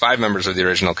 starring 5 members of the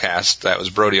original cast. That was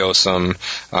Brody Osum,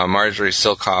 Marjorie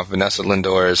Silkoff, Vanessa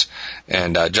Lindors,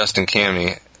 and Justin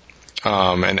Cammey.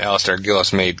 And Alistair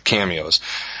Gillis made cameos.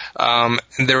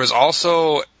 There's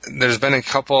been a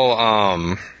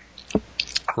couple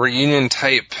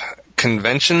reunion-type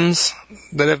conventions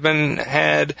that have been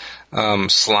had.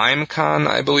 SlimeCon,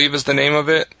 I believe, is the name of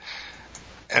it.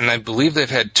 And I believe they've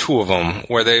had 2 of them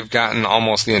where they've gotten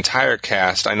almost the entire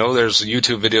cast. I know there's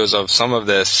YouTube videos of some of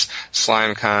this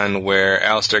SlimeCon where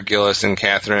Alistair Gillis and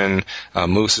Catherine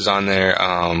Moose is on there.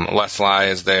 Leslie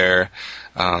is there.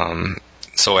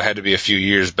 So it had to be a few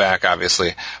years back,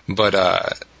 obviously. But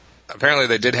apparently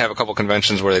they did have a couple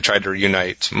conventions where they tried to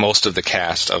reunite most of the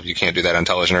cast of You Can't Do That on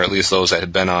Television, or at least those that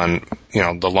had been on,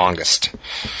 the longest.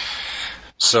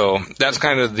 So that's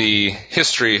kind of the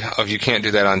history of You Can't Do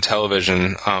That on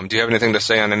Television. Do you have anything to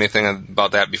say on anything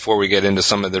about that before we get into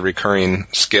some of the recurring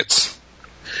skits?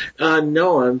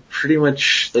 No, I'm pretty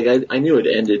much, I knew it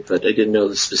ended, but I didn't know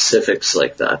the specifics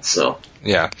like that, so.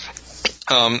 Yeah.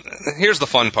 Here's the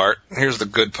fun part. Here's the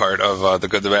good part of The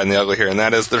Good, the Bad, and the Ugly here, and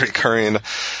that is the recurring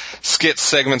skits,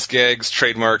 segments, gags,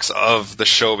 trademarks of the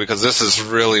show, because this is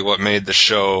really what made the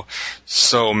show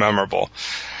so memorable.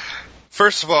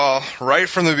 First of all, right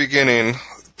from the beginning,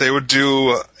 they would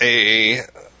do a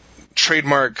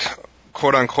trademark,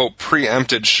 quote-unquote,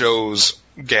 preempted shows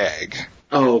gag.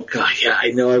 Oh, God, yeah,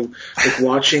 I know.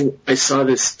 I saw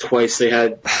this twice. They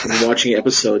had watching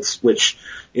episodes, which,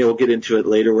 we'll get into it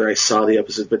later where I saw the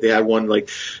episode, but they had one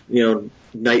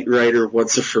Knight Rider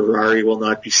wants a Ferrari will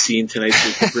not be seen tonight, so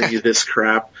we can bring you this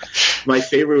crap. My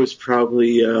favorite was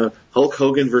probably Hulk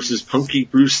Hogan versus Punky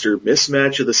Brewster,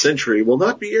 mismatch of the century, will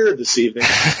not be aired this evening.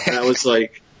 And I was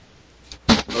like,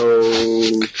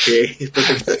 okay.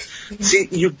 See,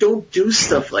 you don't do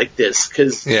stuff like this,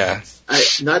 because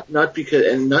not because,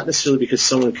 and not necessarily because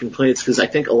someone complains, because I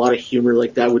think a lot of humor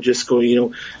like that would just go,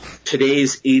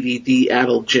 today's ADD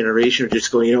adult generation would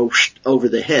just go, over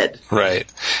the head. Right.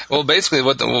 Well, basically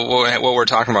what we're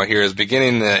talking about here is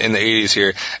beginning in the 80s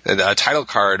here, a title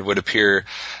card would appear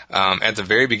at the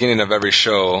very beginning of every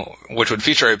show, which would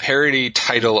feature a parody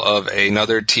title of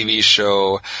another TV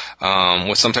show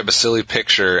with some type of silly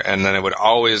picture, and then it would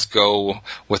always go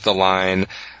with the line,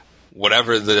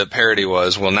 whatever the parody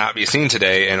was will not be seen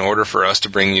today in order for us to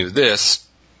bring you this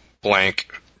blank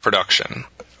production.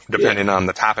 Depending on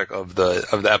the topic of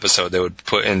the episode, they would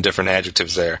put in different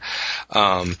adjectives there.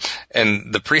 And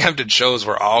the preempted shows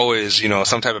were always,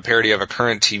 some type of parody of a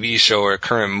current TV show or a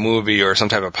current movie or some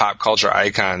type of pop culture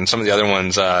icon. Some of the other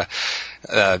ones, the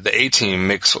A-Team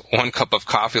makes 1 cup of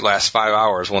coffee lasts 5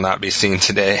 hours will not be seen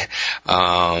today.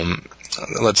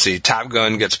 Let's see, Top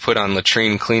Gun gets put on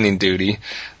latrine cleaning duty.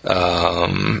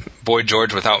 Boy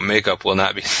George without makeup will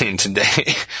not be seen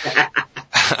today.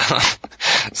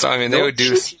 So, I mean, they would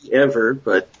do... ever,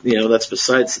 but, that's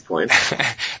besides the point.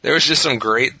 There was just some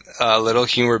great little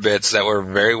humor bits that were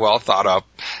very well thought up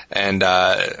and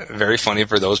very funny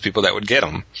for those people that would get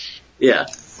them. Yeah.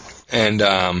 And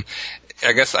I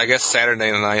guess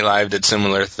Saturday Night Live did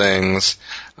similar things.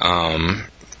 And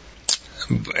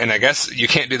I guess You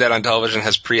Can't Do That on Television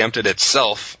has preempted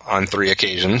itself on 3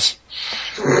 occasions.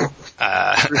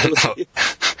 Really?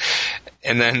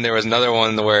 And then there was another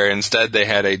one where instead they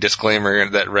had a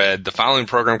disclaimer that read, "The following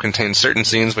program contains certain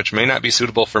scenes which may not be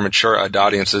suitable for mature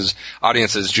audiences.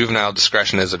 Juvenile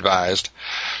discretion is advised."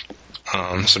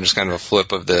 So just kind of a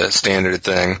flip of the standard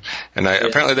thing. And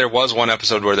apparently there was one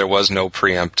episode where there was no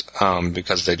preempt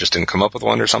because they just didn't come up with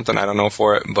one or something. I don't know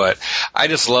for it. But I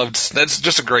just loved, that's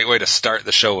just a great way to start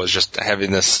the show, was just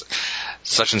having this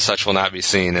such and such will not be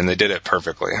seen. And they did it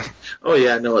perfectly. Oh,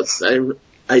 yeah. No,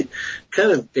 I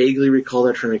kind of vaguely recall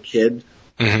that from a kid,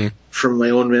 from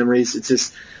my own memories. It's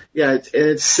just, and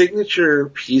it's signature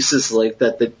pieces like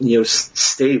that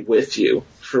stay with you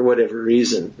for whatever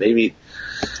reason. Maybe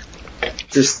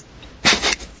just,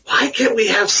 why can't we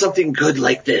have something good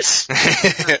like this?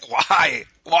 Why,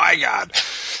 God?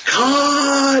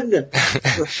 God!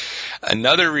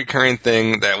 Another recurring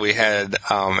thing that we had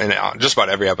in just about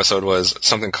every episode was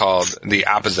something called the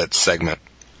opposites segment.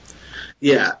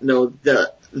 Yeah, no,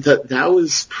 that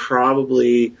was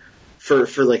probably for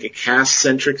like a cast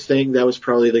centric thing. That was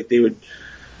probably like they would.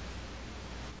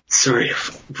 Sorry,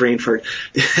 brain fart.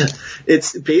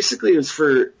 It's basically, it was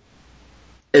for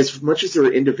as much as there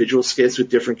were individual skits with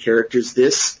different characters.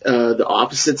 This the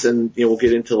opposites, and we'll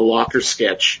get into the locker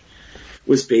sketch,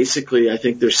 was basically, I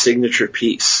think, their signature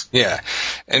piece. Yeah,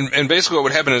 and basically what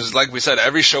would happen is, like we said,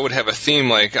 every show would have a theme.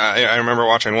 Like I remember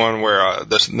watching one where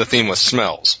the theme was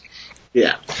smells.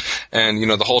 Yeah. And,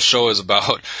 the whole show is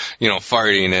about,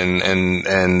 farting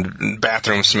and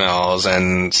bathroom smells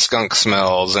and skunk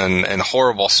smells and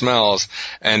horrible smells.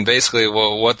 And basically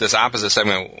what this opposite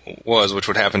segment was, which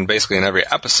would happen basically in every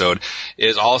episode,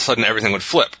 is all of a sudden everything would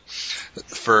flip.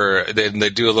 They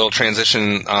do a little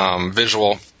transition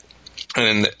visual,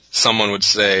 and someone would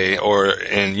say, or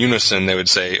in unison they would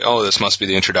say, "Oh, this must be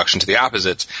the introduction to the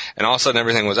opposites." And all of a sudden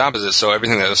everything was opposite, so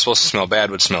everything that was supposed to smell bad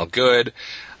would smell good.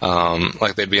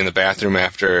 Like they'd be in the bathroom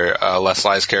after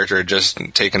Leslie's character had just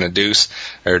taken a deuce,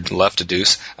 or left a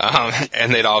deuce,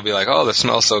 and they'd all be like, "Oh, this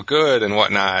smells so good," and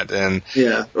whatnot. And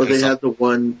yeah, or they had the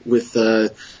one with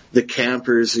the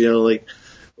campers, like,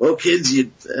 "Well, kids,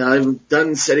 I'm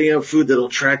done setting up food that'll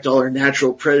attract all our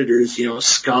natural predators,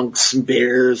 skunks and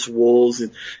bears, wolves,"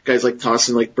 and guys like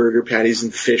tossing like burger patties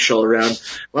and fish all around.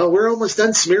 "Well, we're almost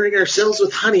done smearing ourselves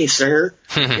with honey, sir."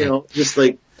 Just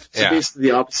like. So basically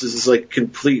the opposite is like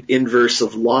complete inverse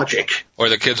of logic. Or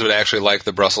the kids would actually like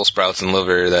the Brussels sprouts and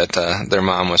liver that their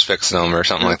mom was fixing them or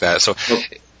something like that. So,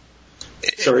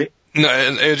 sorry? No,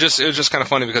 it was just kind of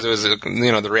funny because it was,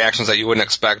 the reactions that you wouldn't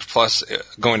expect, plus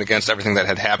going against everything that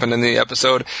had happened in the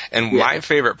episode. And my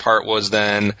favorite part was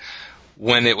then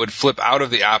when it would flip out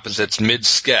of the opposites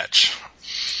mid-sketch.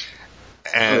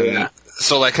 And...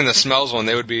 So, like in the smells one,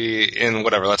 they would be in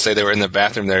whatever, let's say they were in the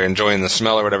bathroom, they're enjoying the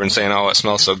smell or whatever and saying, "Oh, it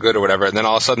smells so good," or whatever. And then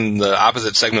all of a sudden the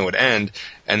opposite segment would end,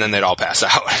 and then they'd all pass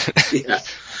out. Yeah.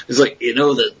 It's like,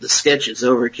 the sketch is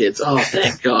over, kids. Oh,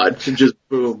 thank God. And just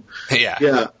boom. Yeah.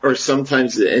 Yeah. Or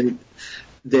sometimes, and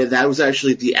that was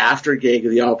actually the after gag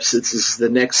of the opposites, is the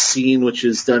next scene, which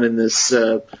is done in this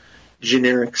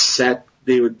generic set.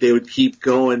 They would keep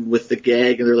going with the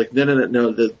gag, and they're like,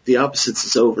 no, the opposites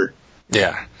is over.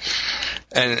 Yeah.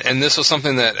 And this was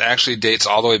something that actually dates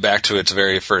all the way back to its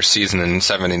very first season in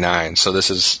 '79. So this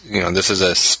is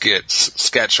a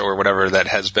sketch or whatever that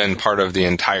has been part of the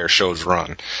entire show's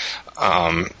run.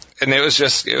 And it was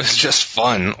just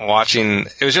fun watching.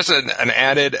 It was just an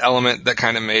added element that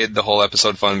kind of made the whole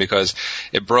episode fun because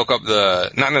it broke up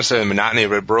not necessarily the monotony,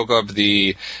 but it broke up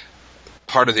the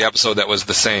part of the episode that was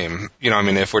the same.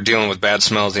 If we're dealing with bad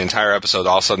smells the entire episode,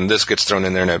 all of a sudden this gets thrown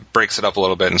in there and it breaks it up a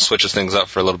little bit and switches things up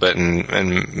for a little bit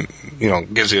and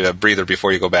gives you a breather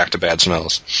before you go back to bad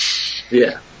smells.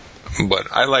 Yeah. But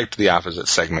I liked the opposite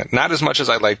segment. Not as much as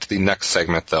I liked the next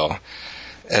segment, though.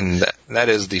 And that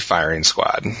is the firing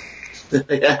squad.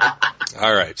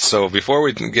 All right, so before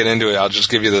we get into it, I'll just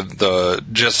give you the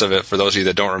gist of it for those of you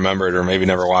that don't remember it or maybe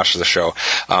never watched the show.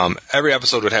 Every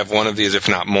episode would have one of these, if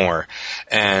not more.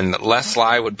 And Les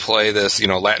Sly would play this,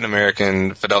 Latin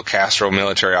American Fidel Castro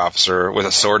military officer with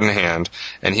a sword in hand,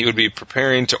 and he would be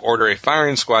preparing to order a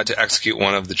firing squad to execute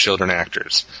one of the children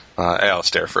actors,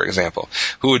 Alistair, for example,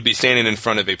 who would be standing in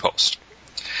front of a post.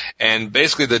 And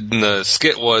basically the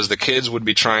skit was the kids would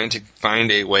be trying to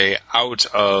find a way out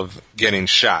of getting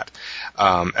shot.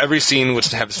 Every scene would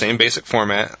have the same basic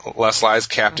format. Les Sly's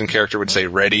captain character would say,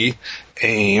 ready,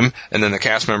 aim, and then the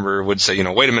cast member would say,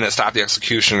 wait a minute, stop the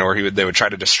execution, or they would try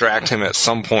to distract him at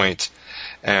some point,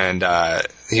 and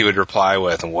he would reply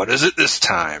with, what is it this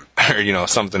time? Or,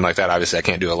 something like that. Obviously, I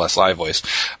can't do a Les Sly voice.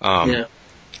 Yeah.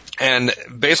 And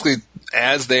basically,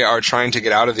 as they are trying to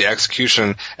get out of the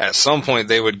execution, at some point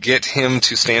they would get him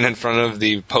to stand in front of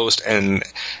the post and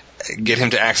get him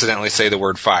to accidentally say the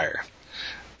word fire.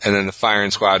 And then the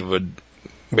firing squad would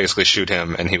basically shoot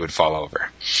him and he would fall over.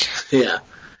 Yeah.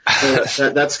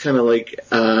 That's kind of like,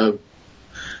 again,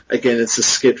 it's a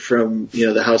skit from,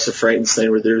 the House of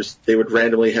Frightenstein where they would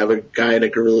randomly have a guy in a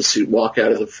gorilla suit walk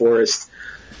out of the forest.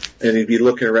 And he'd be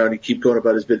looking around, he'd keep going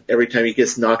about his bit. Every time he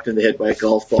gets knocked in the head by a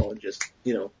golf ball and just,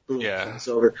 boom, it's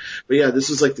over. But yeah, this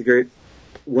was like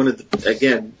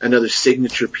another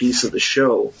signature piece of the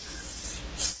show.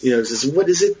 It says, what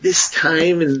is it this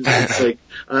time? And it's like,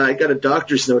 I got a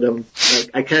doctor's note.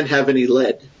 I can't have any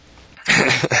lead.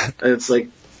 And it's like,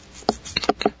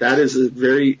 that is a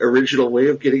very original way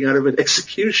of getting out of an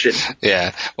execution.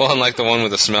 Yeah. Well, unlike the one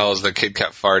with the smells, the kid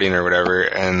kept farting or whatever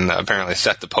and apparently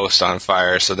set the post on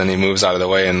fire. So then he moves out of the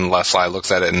way and Les Sly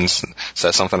looks at it and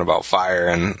says something about fire.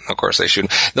 And, of course, they shoot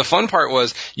him. The fun part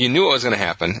was you knew what was going to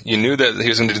happen. You knew that he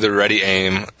was going to do the ready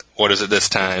aim. What is it this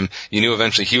time? You knew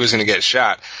eventually he was going to get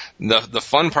shot. The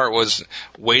fun part was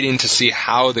waiting to see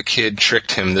how the kid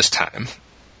tricked him this time.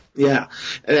 Yeah,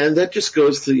 and that just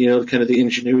goes to, kind of the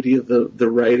ingenuity of the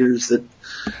writers that,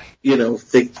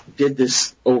 they did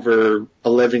this over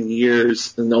 11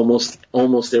 years and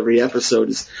almost every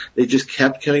episode they just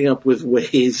kept coming up with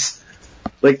ways.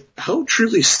 Like, how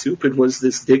truly stupid was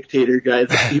this dictator guy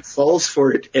that he falls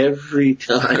for it every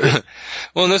time?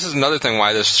 Well, and this is another thing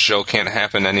why this show can't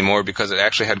happen anymore, because it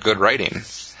actually had good writing.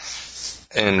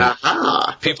 And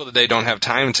people today don't have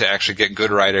time to actually get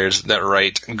good writers that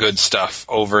write good stuff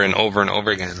over and over and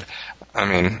over again. I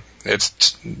mean,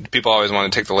 people always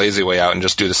want to take the lazy way out and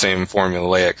just do the same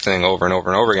formulaic thing over and over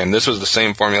and over again. This was the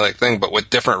same formulaic thing, but with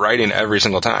different writing every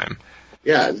single time.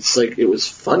 Yeah, it's like it was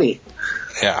funny.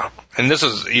 Yeah, and this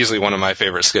is easily one of my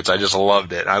favorite skits. I just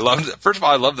loved it. First of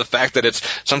all, I love the fact that it's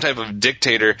some type of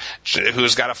dictator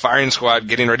who's got a firing squad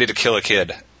getting ready to kill a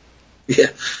kid. Yeah,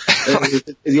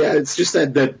 it's just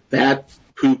that bat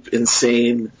poop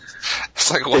insane.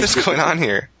 It's like, what is going on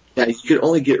here? Yeah, you could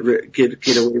only get away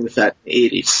with that in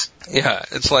the 80s. Yeah,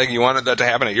 it's like you wanted that to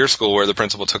happen at your school where the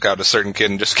principal took out a certain kid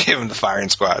and just gave him the firing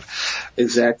squad.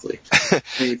 Exactly. And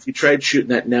if you tried shooting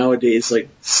that nowadays, like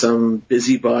some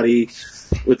busybody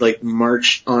would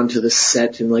march onto the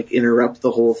set and interrupt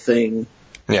the whole thing.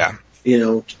 Yeah.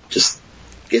 Just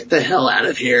get the hell out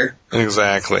of here.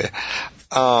 Exactly.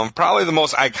 Probably the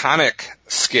most iconic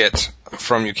skit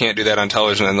from You Can't Do That on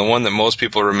Television, and the one that most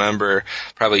people remember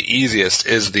probably easiest,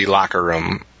 is the locker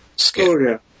room skit. Oh,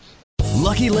 yeah.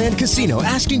 Lucky Land Casino,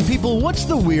 asking people, what's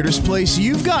the weirdest place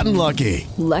you've gotten lucky?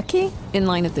 Lucky? In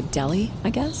line at the deli, I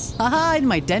guess? Aha, in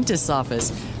my dentist's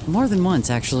office. More than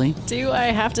once, actually. Do I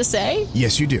have to say?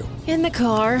 Yes, you do. In the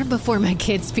car before my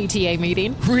kids' PTA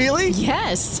meeting. Really?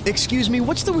 Yes. Excuse me,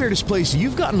 what's the weirdest place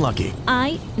you've gotten lucky?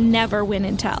 I never win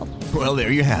and tell. Well,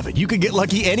 there you have it. You can get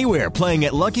lucky anywhere, playing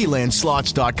at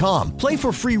LuckyLandSlots.com. Play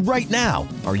for free right now.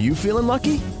 Are you feeling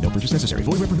lucky? No purchase necessary.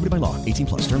 Void where prohibited by law. 18+.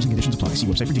 Terms and conditions apply. See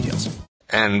website for details.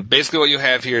 And basically what you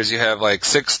have here is you have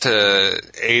 6 to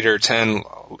 8 or 10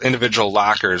 individual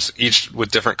lockers, each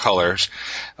with different colors.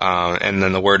 And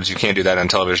then the words "You Can't Do That on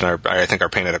Television" I think are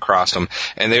painted across them.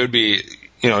 And they would be,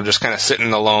 just kind of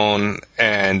sitting alone,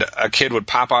 and a kid would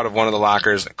pop out of one of the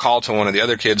lockers, call to one of the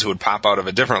other kids who would pop out of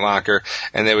a different locker,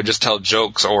 and they would just tell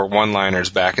jokes or one-liners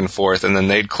back and forth, and then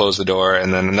they'd close the door,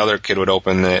 and then another kid would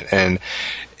open it. And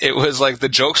it was the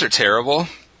jokes are terrible,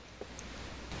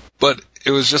 but it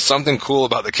was just something cool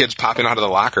about the kids popping out of the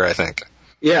locker, I think.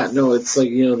 Yeah, no, it's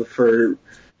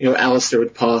Alistair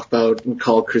would pop out and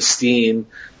call Christine.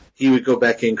 He would go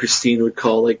back in. Christine would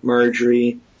call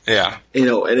Marjorie. Yeah. You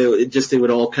know, and it just, they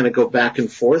would all kind of go back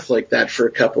and forth like that for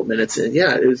a couple minutes. And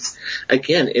yeah, it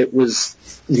was,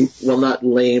 well, not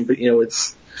lame, but, you know,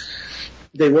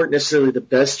 they weren't necessarily the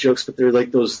best jokes, but they're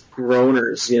like those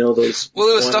groaners, you know, those. Well,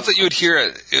 it was stuff that you would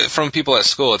hear from people at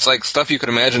school. It's like stuff you could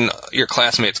imagine your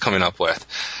classmates coming up with.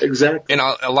 Exactly. And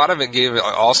a lot of it gave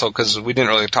also, because we didn't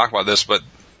really talk about this, but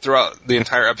throughout the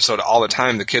entire episode, all the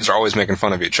time, the kids are always making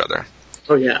fun of each other.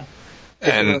 Oh, yeah.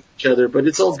 And each other, but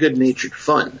it's all good-natured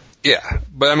fun. Yeah,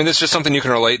 but I mean, it's just something you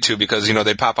can relate to because, you know,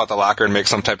 they'd pop out the locker and make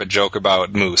some type of joke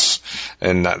about Moose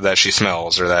and that she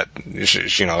smells or that,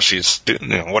 you know, she's, you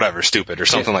know, whatever, stupid or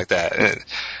something like that. And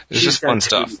it's just fun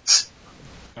stuff.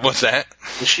 What's that?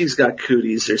 She's got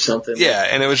cooties or something. Yeah,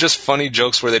 and it was just funny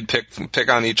jokes where they'd pick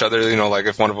on each other, you know, like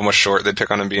if one of them was short, they'd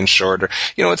pick on him being short. Or,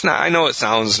 you know, it's not, I know it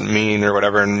sounds mean or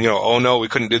whatever, and, you know, oh no, we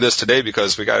couldn't do this today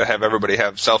because we got to have everybody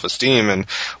have self-esteem and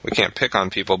we can't pick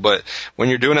on people. But when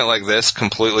you're doing it like this,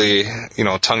 completely, you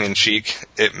know, tongue-in-cheek,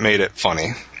 it made it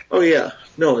funny. Oh, yeah.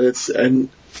 No, and,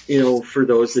 you know, for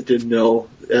those that didn't know,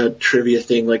 trivia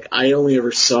thing, like, I only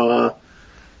ever saw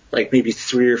like maybe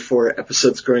 3 or 4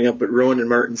 episodes growing up, but Rowan and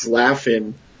Martin's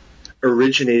Laugh-In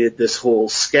originated this whole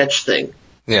sketch thing.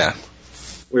 Yeah.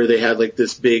 Where they had like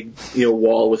this big, you know,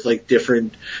 wall with like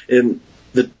different, and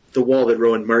the wall that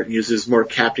Rowan Martin uses more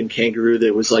Captain Kangaroo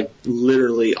that was like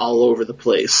literally all over the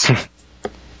place.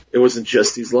 It wasn't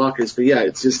just these lockers, but yeah,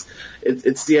 it's just,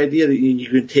 it's the idea that you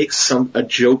can take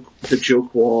the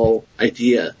joke wall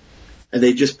idea, and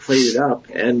they just played it up,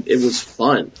 and it was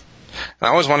fun. I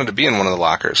always wanted to be in one of the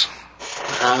lockers.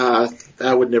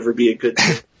 That would never be a good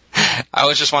thing. I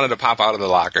always just wanted to pop out of the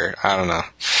locker. I don't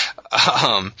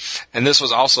know. And this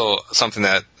was also something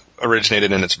that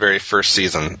originated in its very first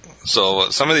season.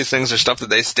 So some of these things are stuff that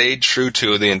they stayed true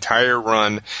to the entire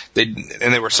run.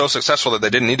 And they were so successful that they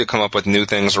didn't need to come up with new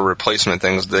things or replacement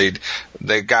things.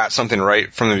 They got something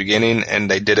right from the beginning, and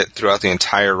they did it throughout the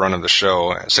entire run of the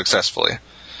show successfully.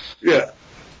 Yeah.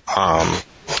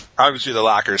 Obviously, the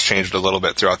lockers changed a little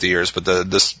bit throughout the years, but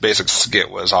this basic skit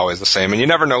was always the same. And you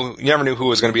never knew who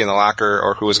was going to be in the locker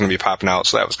or who was going to be popping out,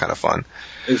 so that was kind of fun.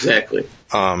 Exactly.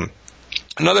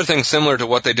 Another thing similar to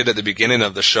what they did at the beginning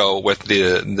of the show with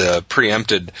the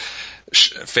preempted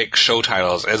fake show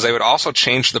titles is they would also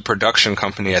change the production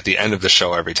company at the end of the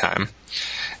show every time.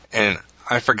 And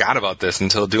I forgot about this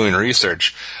until doing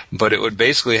research, but it would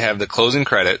basically have the closing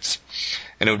credits,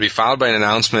 and it would be followed by an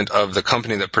announcement of the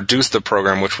company that produced the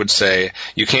program, which would say,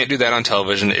 "You can't do that on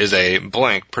television, is a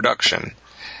blank production."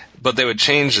 But they would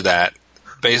change that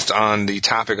based on the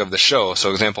topic of the show.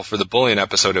 So, example, for the bullying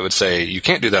episode, it would say, "You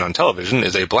can't do that on television,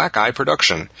 is a black eye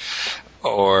production."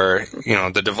 Or, you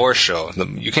know, the divorce show,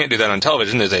 "You can't do that on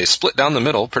television," is a split down the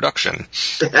middle production.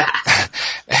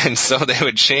 And so they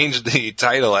would change the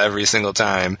title every single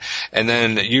time. And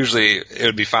then usually it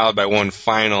would be followed by one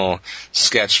final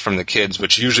sketch from the kids,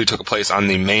 which usually took place on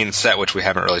the main set, which we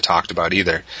haven't really talked about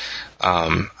either.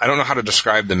 I don't know how to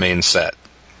describe the main set.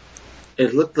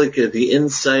 It looked like the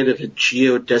inside of a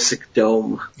geodesic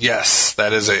dome. Yes,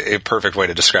 that is a perfect way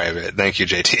to describe it. Thank you,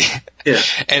 JT. Yeah.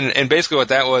 And basically what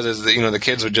that was is that, you know, the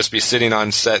kids would just be sitting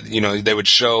on set. You know, they would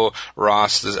show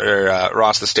Ross the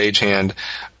stagehand.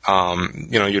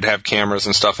 You know, you'd have cameras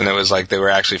and stuff, and it was like they were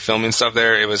actually filming stuff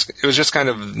there. It was just kind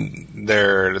of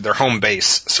their home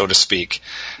base, so to speak.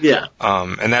 Yeah.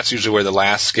 And that's usually where the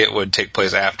last skit would take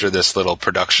place after this little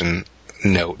production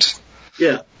note.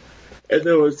 Yeah. And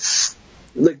there was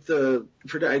like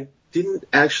I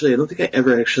don't think I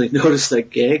ever actually noticed that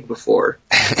gag before.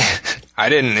 I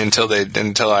didn't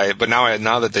but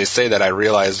now that they say that, I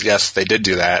realize, yes, they did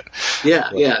do that.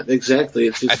 Yeah, exactly.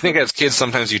 It's just, I think as kids,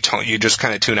 sometimes you just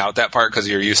kind of tune out that part because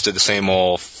you're used to the same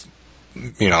old,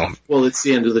 you know. Well, it's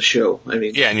the end of the show. I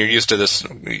mean. Yeah, and you're used to this,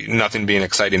 nothing being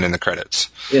exciting in the credits.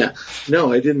 Yeah.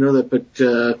 No, I didn't know that, but,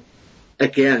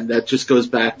 again, that just goes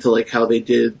back to like how they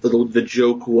did the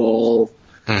joke wall.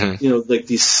 Mm-hmm. You know, like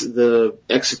the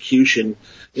execution,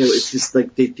 you know, it's just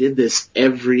like they did this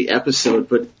every episode,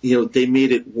 but, you know, they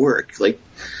made it work. Like,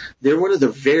 they're one of the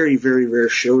very, very rare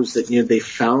shows that, you know, they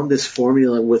found this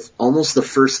formula with almost the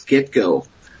first get-go,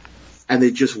 and they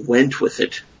just went with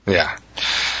it. Yeah.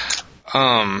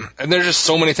 And there's just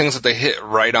so many things that they hit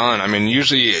right on. I mean,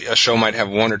 usually a show might have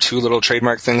 1 or 2 little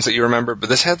trademark things that you remember, but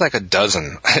this had like a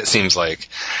dozen, it seems like.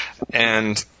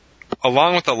 And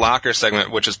along with the locker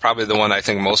segment, which is probably the one I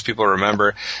think most people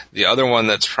remember, the other one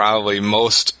that's probably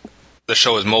the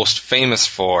show is most famous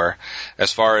for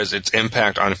as far as its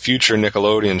impact on future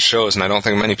Nickelodeon shows, and I don't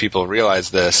think many people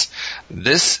realize this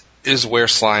is where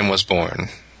Slime was born.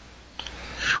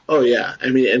 Oh, yeah. I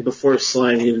mean, and before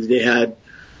Slime, you know, they had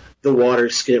the water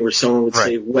skit where someone would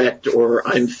say wet or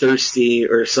I'm thirsty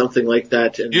or something like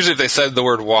that. And usually if they said the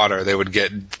word water, they would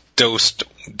get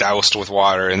doused with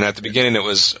water. And at the beginning it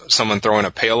was someone throwing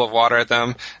a pail of water at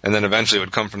them, and then eventually it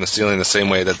would come from the ceiling the same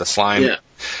way that the slime. Yeah.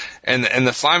 And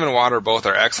the slime and water both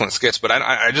are excellent skits, but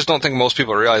I just don't think most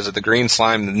people realize that the green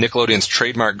slime, Nickelodeon's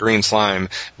trademark green slime,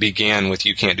 began with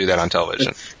You Can't Do That on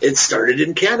Television. It started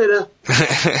in Canada.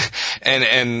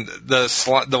 and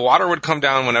the water would come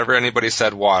down whenever anybody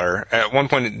said water. At one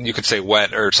point you could say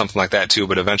wet or something like that too,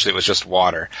 but eventually it was just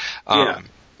water.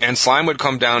 And slime would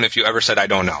come down if you ever said I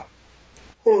don't know.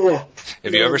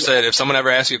 If someone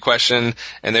ever asked you a question,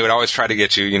 and they would always try to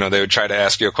get you, they would try to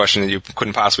ask you a question that you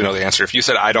couldn't possibly know the answer. If you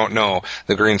said, I don't know,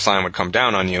 the green slime would come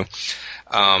down on you.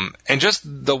 And just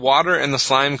the water and the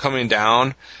slime coming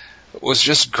down was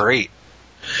just great.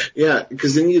 Yeah,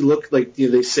 because then you look like,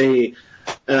 they say,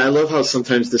 and I love how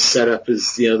sometimes the setup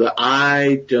is, the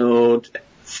I don't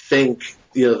think,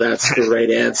 that's the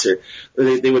right answer.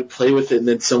 They would play with it, and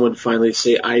then someone would finally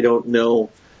say, I don't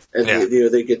know. And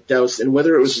they get doused. And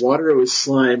whether it was water or it was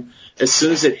slime, as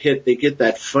soon as it hit, they get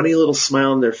that funny little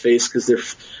smile on their face because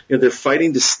they're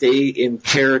fighting to stay in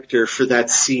character for that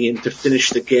scene to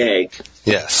finish the gag.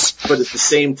 Yes. But at the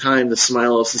same time, the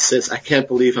smile also says, I can't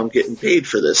believe I'm getting paid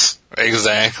for this.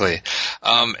 Exactly.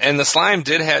 And the slime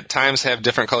did at times have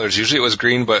different colors. Usually it was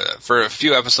green, but for a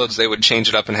few episodes they would change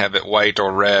it up and have it white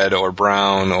or red or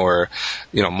brown or,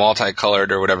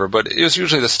 multicolored or whatever. But it was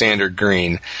usually the standard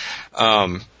green.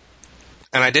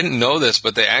 And I didn't know this,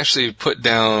 but they actually put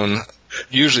down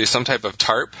usually some type of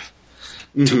tarp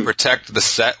to protect the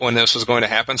set when this was going to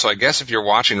happen. So I guess if you're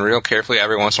watching real carefully,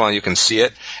 every once in a while you can see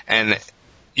it, and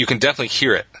you can definitely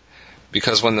hear it.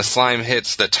 Because when the slime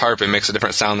hits the tarp, it makes a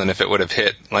different sound than if it would have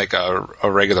hit like a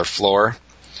regular floor.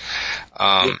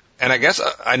 And I guess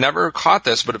I never caught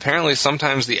this, but apparently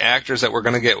sometimes the actors that were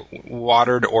going to get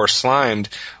watered or slimed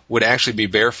would actually be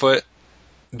barefoot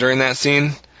during that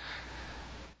scene.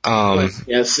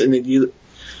 Yes, and then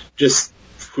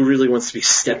who really wants to be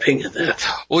stepping in that?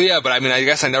 Well, yeah, but I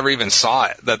guess I never even saw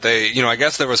it. That I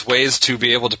guess there was ways to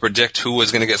be able to predict who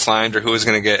was going to get slimed or who was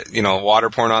going to get, water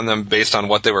poured on them based on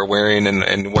what they were wearing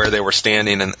and where they were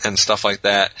standing and stuff like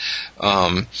that.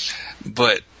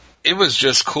 But it was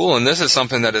just cool, and this is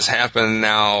something that has happened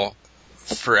now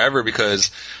forever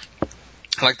because,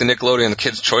 like the Nickelodeon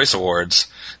Kids' Choice Awards,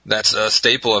 that's a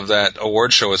staple of that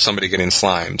award show is somebody getting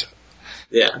slimed.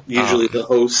 Yeah, usually the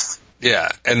host. Yeah,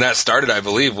 and that started, I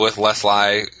believe, with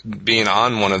Leslie being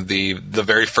on one of the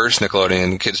very first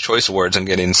Nickelodeon Kids' Choice Awards and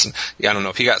getting, I don't know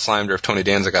if he got slimed or if Tony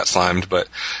Danza got slimed, but,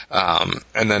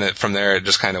 and then from there it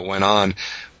just kind of went on.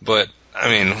 But,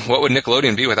 what would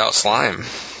Nickelodeon be without slime?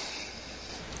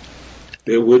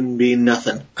 It wouldn't be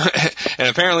nothing. And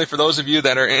apparently, for those of you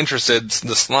that are interested,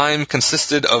 the slime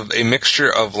consisted of a mixture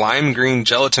of lime green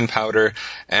gelatin powder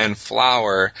and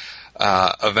flour.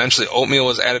 Eventually, oatmeal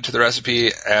was added to the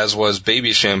recipe, as was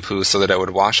baby shampoo, so that it would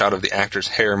wash out of the actor's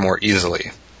hair more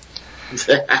easily.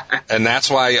 And that's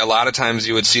why a lot of times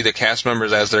you would see the cast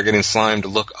members, as they're getting slimed,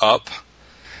 look up,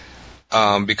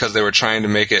 because they were trying to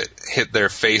make it hit their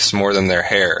face more than their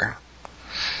hair.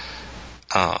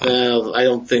 Well, I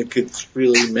don't think it's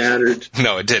really mattered.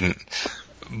 No, it didn't.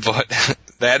 But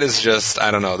that is just,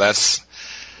 I don't know, that's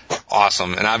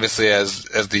awesome. And obviously, as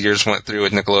the years went through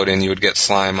with Nickelodeon, you would get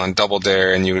slime on Double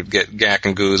Dare, and you would get Gak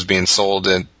and Goose being sold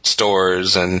in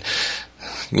stores, and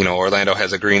Orlando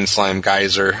has a green slime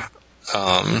geyser.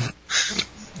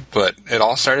 But it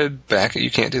all started back at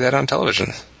You Can't Do That on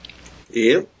Television.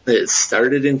 Yep, it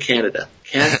started in Canada.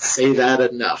 Can't say that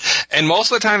enough. And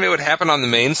most of the time, it would happen on the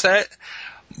main set.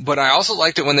 But I also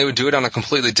liked it when they would do it on a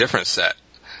completely different set.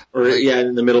 Or,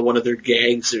 in the middle of one of their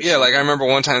gags. Or something. Like I remember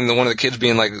one time one of the kids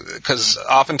being like, because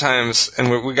oftentimes,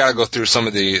 and we got to go through some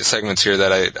of the segments here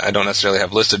that I don't necessarily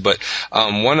have listed, but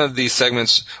one of these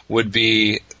segments would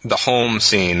be the home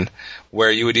scene,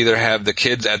 where you would either have the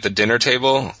kids at the dinner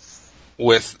table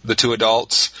with the two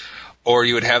adults, or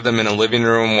you would have them in a living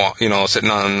room,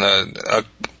 sitting on a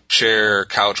chair or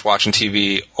couch watching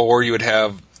TV, or you would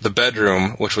have the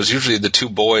bedroom, which was usually the two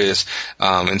boys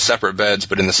in separate beds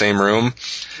but in the same room.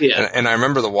 Yeah. And I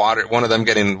remember one of them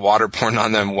getting water poured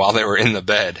on them while they were in the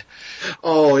bed.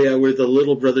 Oh, yeah, where the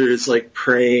little brother is,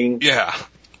 praying. Yeah.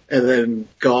 And then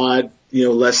God,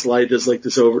 Leslie does,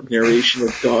 this over narration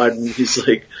of God, and he's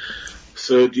like,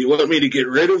 so do you want me to get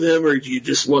rid of him, or do you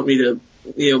just want me to,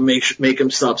 make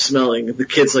him stop smelling? And the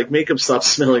kid's like, make him stop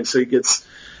smelling, so he gets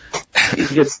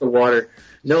the water.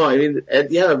 No,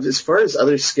 as far as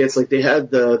other skits, they had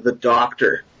the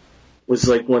doctor was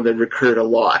one that recurred a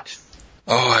lot.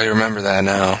 Oh, I remember that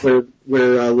now.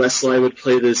 Where Leslie would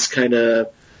play this kind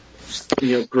of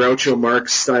Groucho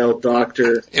Marx style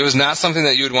doctor. It was not something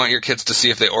that you would want your kids to see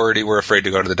if they already were afraid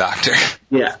to go to the doctor.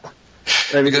 Yeah.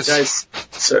 I mean, the guy's...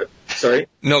 Sorry?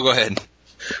 No, go ahead.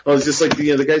 I was just like,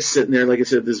 the guy's sitting there, like I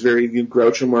said, this very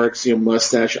Groucho Marx,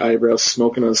 mustache, eyebrows,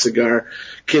 smoking on a cigar,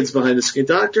 kids behind the screen.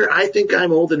 Doctor, I think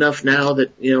I'm old enough now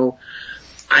that,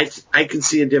 I can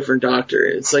see a different doctor.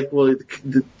 It's like, well,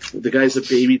 the guy's a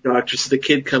baby doctor, so the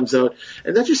kid comes out,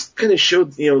 and that just kind of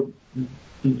showed, the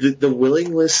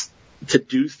willingness to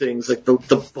do things, like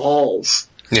the balls.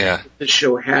 Yeah. The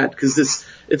show had, because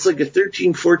it's like a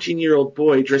 13, 14-year-old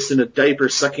boy dressed in a diaper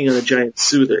sucking on a giant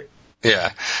soother.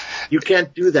 Yeah. You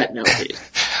can't do that nowadays.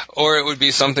 Or it would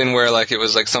be something where, like, it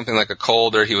was like something like a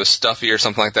cold, or he was stuffy or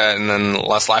something like that, and then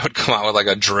Leslie would come out with like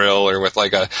a drill or with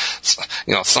like a,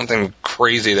 something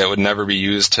crazy that would never be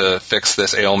used to fix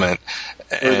this ailment.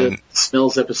 And the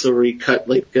Smells episode where he cut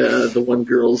like the one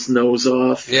girl's nose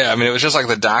off. Yeah, I mean, it was just like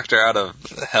the doctor out of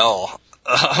hell.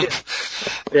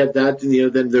 Yeah, that,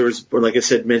 then there was, like I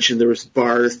said, there was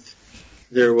Barth.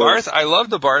 Barth, I love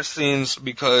the Barth scenes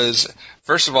because,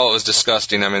 first of all, it was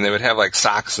disgusting. I mean, they would have like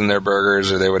socks in their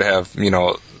burgers, or they would have,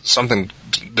 something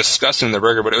disgusting in their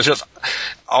burger, but it was just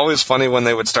always funny when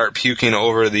they would start puking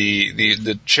over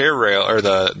the chair rail, or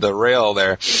the rail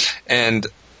there. And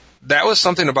that was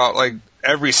something about, like,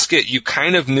 every skit, you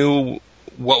kind of knew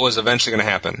what was eventually going to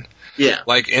happen. Yeah.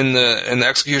 Like in the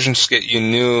execution skit, you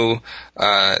knew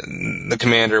the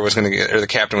commander was going to get, or the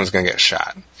captain was going to get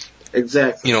shot.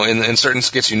 Exactly. In certain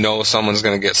skits, someone's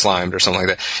going to get slimed or something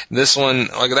like that. This one,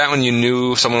 like that one, you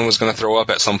knew someone was going to throw up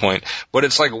at some point. But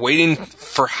it's like waiting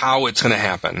for how it's going to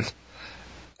happen.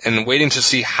 And waiting to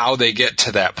see how they get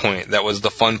to that point. That was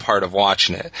the fun part of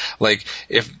watching it. Like,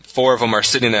 if four of them are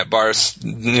sitting at Barth's,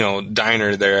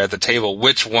 diner there at the table,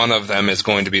 which one of them is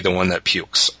going to be the one that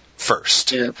pukes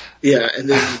first? Yeah, and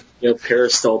then,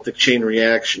 peristaltic chain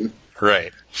reaction.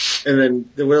 Right. And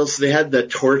then what else? They had that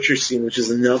torture scene, which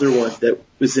is another one that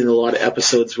was in a lot of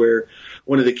episodes, where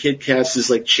one of the kid casts is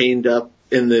like chained up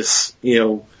in this,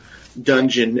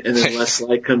 dungeon, and then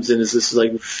Leslie comes in as this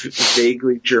like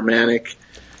vaguely Germanic,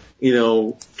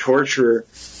 torturer.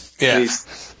 Yeah. And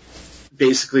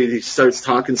he starts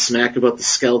talking smack about the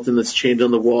skeleton that's chained on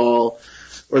the wall.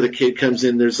 Or the kid comes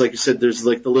in, there's, like you said, there's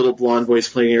like the little blonde boys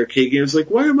playing arcade games. Like,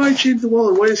 why am I chained to the wall,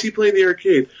 and why is he playing the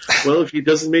arcade? Well, if he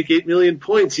doesn't make 8 million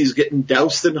points, he's getting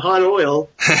doused in hot oil.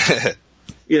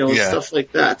 Stuff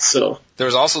like that. So there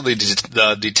was also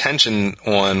the detention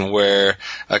one, where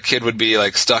a kid would be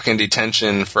like stuck in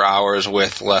detention for hours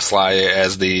with Leslie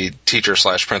as the teacher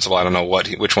 / principal. I don't know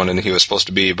which one he was supposed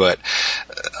to be, but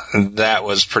that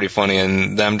was pretty funny.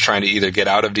 And them trying to either get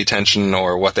out of detention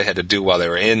or what they had to do while they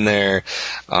were in there.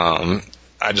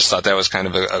 I just thought that was kind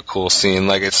of a cool scene.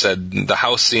 Like I said, the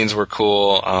house scenes were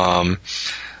cool.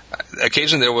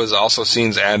 Occasionally there was also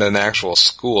scenes at an actual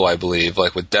school, I believe,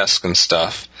 like with desks and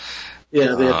stuff.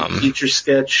 Yeah, they had the teacher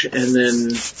sketch, and then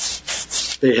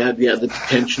they had, the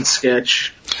detention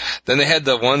sketch. Then they had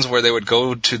the ones where they would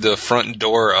go to the front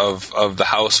door of the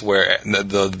house where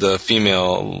the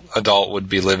female adult would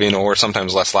be living, or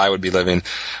sometimes Leslie would be living,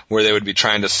 where they would be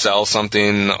trying to sell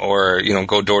something, or,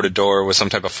 go door to door with some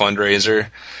type of fundraiser.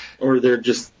 Or they're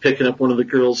just picking up one of the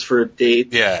girls for a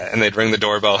date. Yeah, and they'd ring the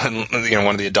doorbell, and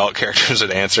one of the adult characters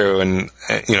would answer, and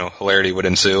hilarity would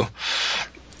ensue.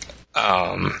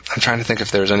 I'm trying to think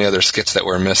if there's any other skits that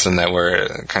we're missing that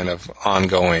were kind of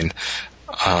ongoing.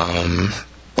 I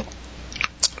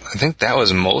think that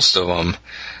was most of them.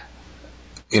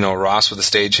 Ross with the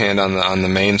stagehand on the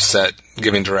main set,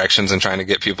 giving directions and trying to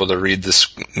get people to read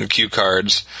the cue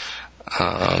cards.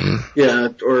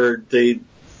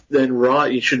 Then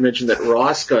Ross, you should mention that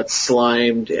Ross got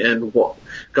slimed and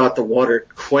got the water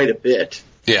quite a bit.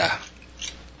 Yeah.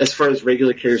 As far as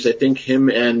regular characters, I think him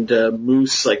and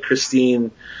Moose, like Christine,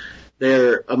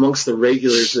 they're amongst the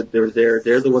regulars that they're there.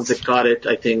 They're the ones that got it,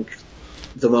 I think,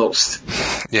 the most.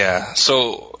 Yeah.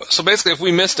 So basically, if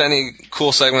we missed any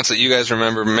cool segments that you guys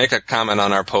remember, make a comment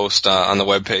on our post on the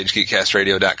webpage,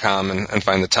 geekcastradio.com, and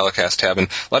find the telecast tab, and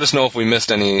let us know if we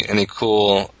missed any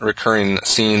cool recurring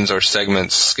scenes or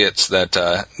segments, skits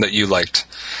that you liked,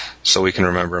 so we can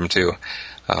remember them too.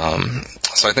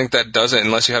 So I think that does it,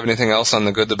 unless you have anything else on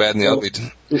the good, the bad, and the ugly.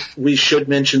 We should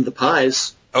mention the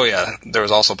pies. Oh yeah, there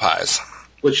was also pies.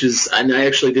 And I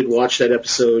actually did watch that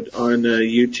episode on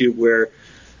YouTube where,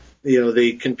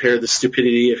 they compare the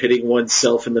stupidity of hitting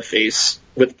oneself in the face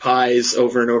with pies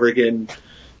over and over again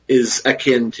is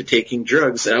akin to taking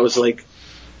drugs. And I was like,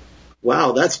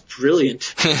 wow, that's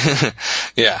brilliant.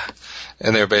 Yeah.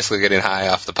 And they were basically getting high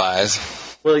off the pies.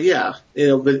 Well, yeah,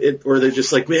 or they're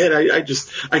just like, man, I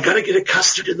gotta get a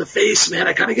custard in the face, man.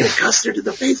 I gotta get a custard in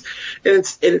the face. And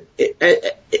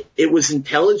it was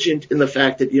intelligent in the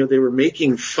fact that, they were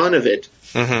making fun of it.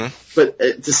 Mm-hmm. But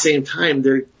at the same time,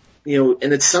 they're,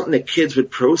 and it's something that kids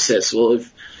would process. Well,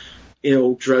 if,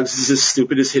 drugs is as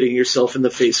stupid as hitting yourself in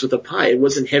the face with a pie. It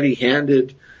wasn't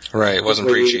heavy-handed. Right. It wasn't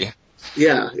preachy.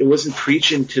 Yeah. It wasn't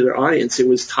preaching to their audience. It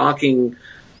was talking.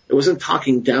 It wasn't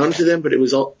talking down to them, but it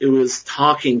was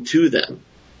talking to them.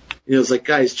 It was like,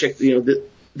 guys, check,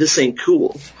 this ain't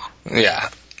cool. Yeah,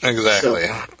 exactly.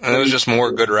 And it was just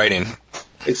more good writing.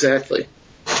 Exactly.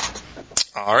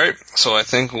 All right, so I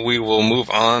think we will move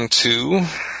on to...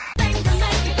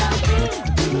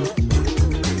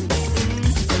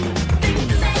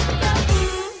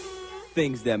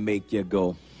 Things that make you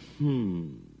go,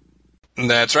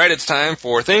 That's right, it's time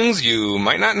for things you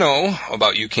might not know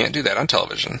about You Can't Do That on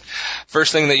Television.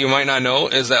 First thing that you might not know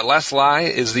is that Les Lye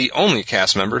is the only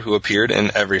cast member who appeared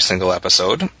in every single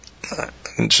episode.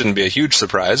 It shouldn't be a huge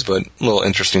surprise, but a little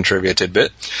interesting trivia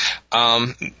tidbit.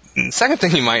 Second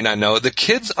thing you might not know, the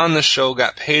kids on the show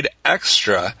got paid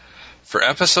extra for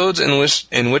episodes in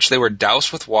which they were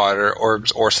doused with water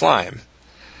or slime.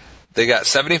 They got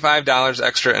 $75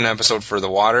 extra an episode for the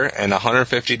water and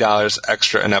 $150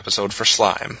 extra an episode for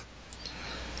slime.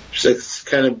 It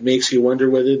kind of makes you wonder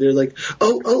whether they're like,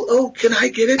 oh, can I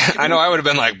get it? I know, I would have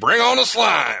been like, bring on the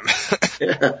slime.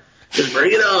 Yeah, just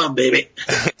bring it on, baby.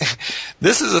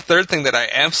 This is the third thing that I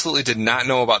absolutely did not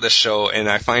know about this show, and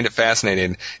I find it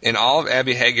fascinating. In all of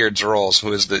Abby Haggard's roles,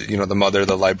 who is the mother,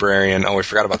 the librarian, we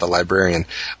forgot about the librarian,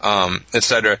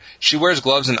 etc., she wears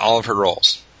gloves in all of her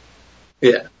roles.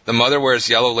 Yeah. The mother wears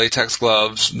yellow latex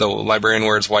gloves. The librarian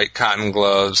wears white cotton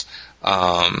gloves.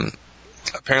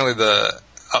 Apparently the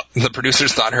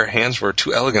producers thought her hands were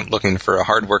too elegant looking for a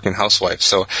hard-working housewife.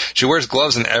 So she wears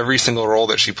gloves in every single role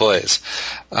that she plays.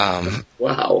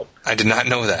 Wow. I did not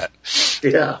know that.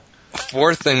 Yeah.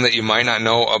 Fourth thing that you might not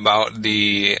know about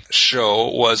the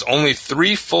show was only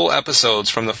 3 full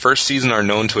episodes from the first season are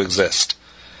known to exist.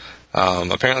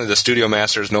 Apparently the Studio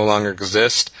Masters no longer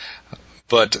exist.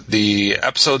 But the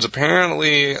episodes,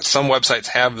 apparently, some websites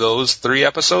have those 3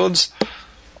 episodes,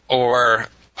 or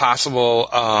possible,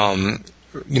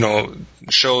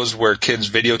 shows where kids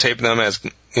videotape them as,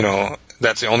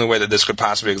 that's the only way that this could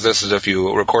possibly exist is if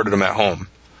you recorded them at home.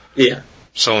 Yeah.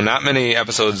 So not many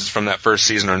episodes from that first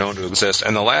season are known to exist.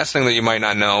 And the last thing that you might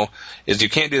not know is You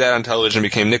Can't Do That on Television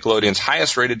became Nickelodeon's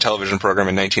highest-rated television program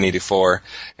in 1984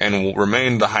 and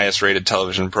remained the highest-rated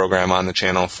television program on the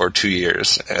channel for 2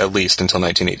 years, at least until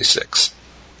 1986.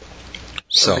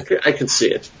 So I can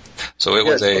see it. So it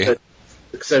was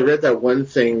because I read that one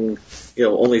thing,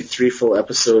 only 3 full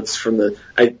episodes from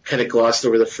I kind of glossed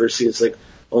over the first season. It's like,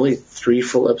 only 3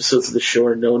 full episodes of the show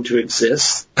are known to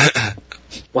exist?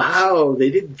 Wow, they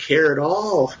didn't care at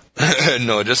all.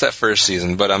 No, just that first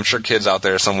season, but I'm sure kids out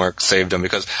there somewhere saved them,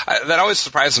 because that always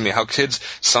surprises me how kids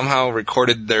somehow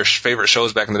recorded their favorite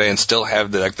shows back in the day and still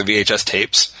have the VHS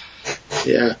tapes.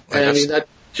 Yeah, I mean, that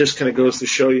just kind of goes to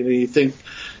show you think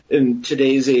in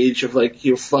today's age of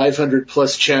 500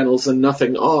 plus channels and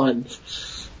nothing on,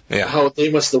 how they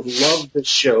must have loved the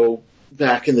show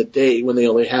back in the day when they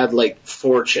only had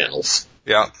 4 channels.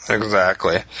 Yeah,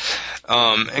 exactly.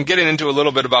 And getting into a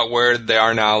little bit about where they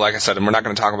are now, like I said, and we're not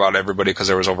going to talk about everybody because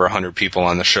there was over 100 people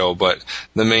on the show, but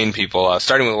the main people,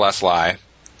 starting with Les Lye.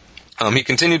 He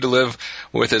continued to live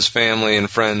with his family and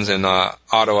friends in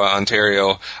Ottawa,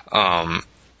 Ontario,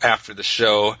 after the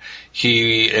show.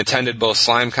 He attended both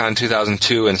SlimeCon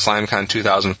 2002 and SlimeCon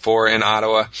 2004 in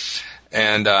Ottawa,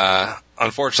 and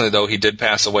unfortunately, though, he did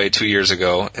pass away 2 years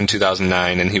ago in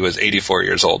 2009, and he was 84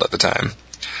 years old at the time.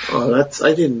 Oh,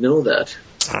 I didn't know that.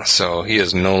 So he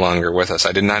is no longer with us.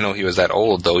 I did not know he was that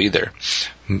old, though, either.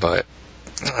 But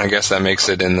I guess that makes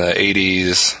it in the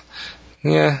 80s.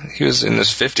 Yeah, he was in his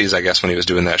 50s, I guess, when he was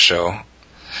doing that show.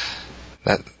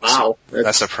 Wow.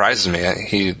 That surprises me.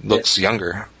 He looks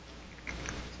younger.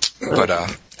 But,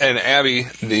 and Abby,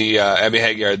 Abby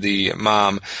Haggard, the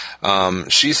mom,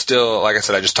 she's still, like I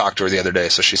said, I just talked to her the other day,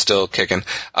 so she's still kicking.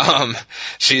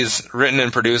 She's written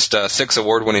and produced 6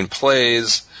 award-winning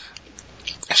plays.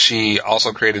 She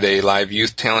also created a live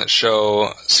youth talent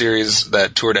show series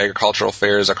that toured agricultural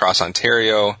fairs across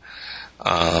Ontario.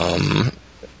 And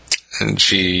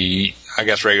she, I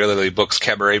guess, regularly books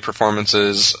cabaret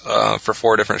performances for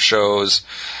 4 different shows.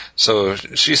 So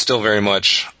she's still very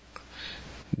much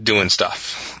doing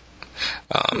stuff.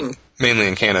 Mainly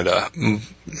in Canada,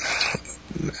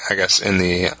 I guess in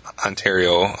the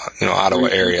Ontario, Ottawa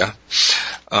area.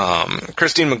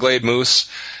 Christine McGlade Moose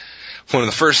one of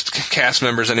the first cast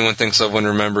members anyone thinks of when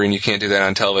remembering You Can't Do That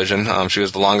on Television. She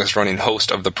was the longest-running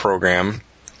host of the program.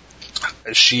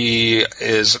 She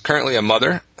is currently a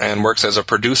mother and works as a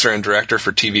producer and director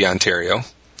for TV Ontario.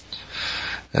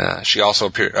 She also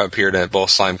appeared at both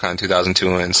SlimeCon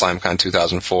 2002 and SlimeCon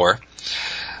 2004.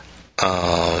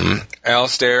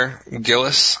 Alistair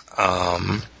Gillis,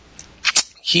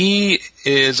 he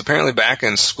is apparently back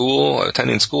in school,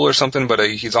 attending school or something, but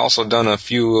he's also done a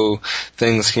few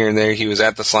things here and there. He was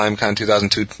at the SlimeCon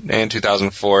 2002 and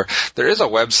 2004. There is a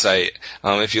website.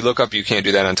 If you look up You Can't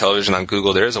Do That on Television on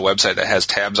Google, there is a website that has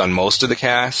tabs on most of the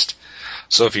cast.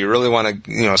 So if you really want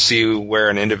to, see where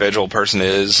an individual person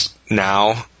is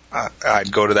now,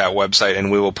 I'd go to that website,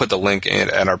 and we will put the link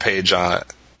at our page on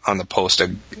the post at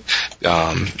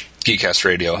Geekcast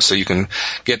Radio, so you can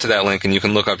get to that link and you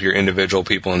can look up your individual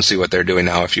people and see what they're doing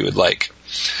now if you would like.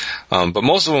 But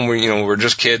most of them were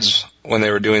just kids when they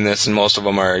were doing this, and most of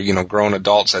them are grown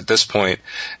adults at this point,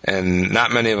 and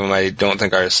not many of them I don't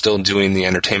think are still doing the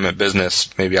entertainment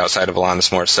business, maybe outside of Alanis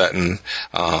Morissette, and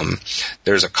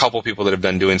there's a couple people that have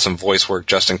been doing some voice work,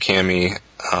 Justin Cammey,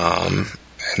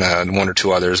 and one or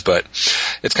two others, but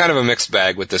it's kind of a mixed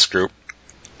bag with this group.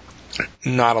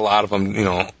 Not a lot of them,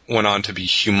 went on to be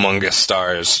humongous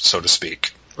stars, so to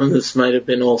speak. And this might have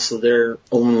been also their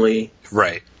only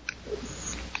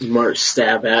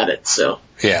stab at it, so.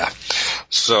 Yeah.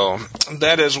 So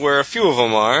that is where a few of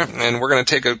them are, and we're going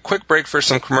to take a quick break for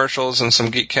some commercials and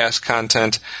some Geekcast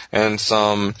content and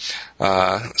some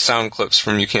sound clips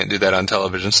from You Can't Do That on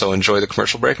Television. So enjoy the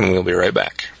commercial break, and we'll be right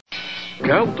back.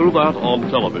 Can't Do That on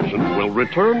Television will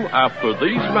return after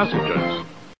these messages.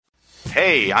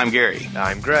 Hey, I'm Gary.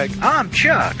 I'm Greg. I'm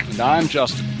Chuck. And I'm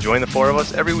Justin. Join the four of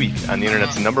us every week on the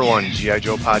Internet's #1 G.I.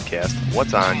 Joe podcast,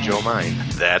 What's on Joe Mind?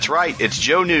 That's right. It's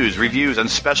Joe news, reviews, and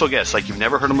special guests like you've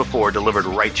never heard them before delivered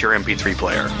right to your MP3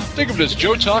 player. Think of it as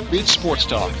Joe Talk meets Sports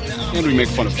Talk. And we make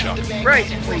fun of Chuck. Right,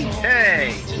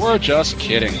 hey. We're just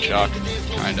kidding, Chuck.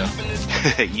 Kinda.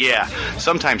 Yeah,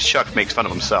 sometimes Chuck makes fun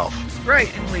of himself. Right,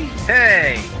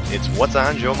 hey. It's What's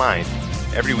on Joe Mind?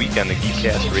 Every week on the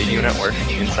Geekcast Radio Network,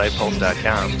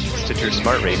 InsidePulse.com, Stitcher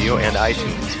Smart Radio, and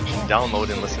iTunes. Download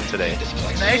and listen today.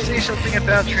 Can I say something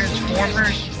about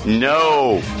Transformers?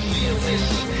 No!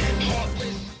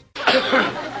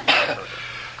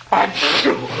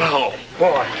 Oh,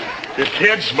 boy. The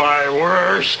kid's my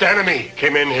worst enemy.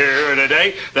 Came in here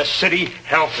today, the city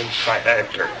health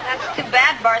inspector. That's too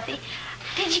bad, Barthy.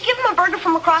 Did you give him a burger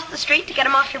from across the street to get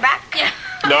him off your back?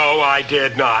 No, I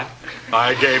did not.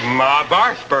 I gave him a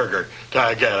Barth burger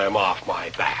to get him off my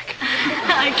back.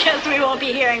 I guess we won't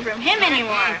be hearing from him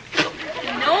anymore.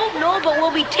 No, but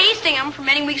we'll be tasting them for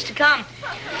many weeks to come.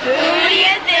 Who do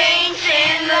you think's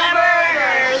in the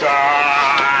burgers?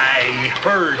 I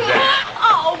heard that.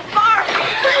 Oh,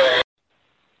 Barth!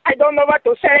 I don't know what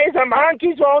to say. The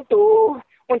monkeys won't do.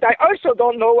 And I also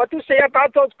don't know what to say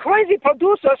about those crazy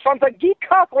producers from the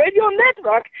Geekcast Radio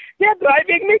Network. They're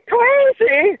driving me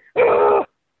crazy. Ugh.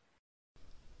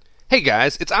 Hey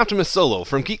guys, it's Optimus Solo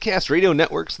from Geekcast Radio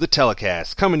Network's The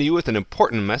Telecast, coming to you with an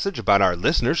important message about our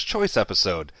Listener's Choice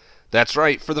episode. That's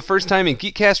right, for the first time in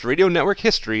Geekcast Radio Network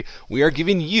history, we are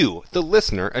giving you, the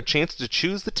listener, a chance to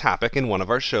choose the topic in one of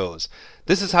our shows.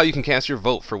 This is how you can cast your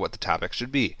vote for what the topic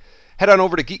should be. Head on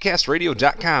over to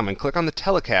GeekCastRadio.com and click on the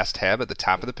Telecast tab at the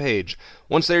top of the page.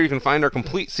 Once there, you can find our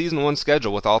complete Season 1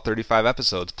 schedule with all 35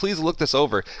 episodes. Please look this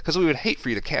over, because we would hate for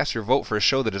you to cast your vote for a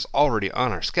show that is already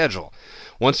on our schedule.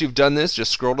 Once you've done this, just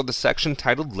scroll to the section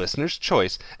titled Listener's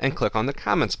Choice and click on the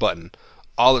Comments button.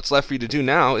 All that's left for you to do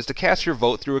now is to cast your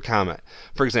vote through a comment.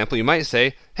 For example, you might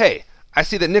say, "Hey, I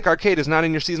see that Nick Arcade is not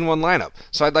in your Season 1 lineup,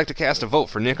 so I'd like to cast a vote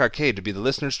for Nick Arcade to be the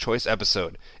Listener's Choice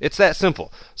episode." It's that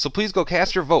simple, so please go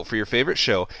cast your vote for your favorite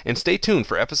show, and stay tuned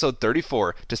for episode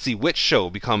 34 to see which show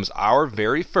becomes our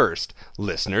very first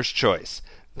Listener's Choice.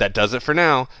 That does it for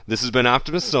now. This has been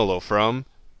Optimus Solo from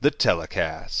The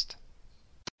Telecast.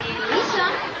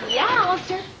 Lisa? Yeah,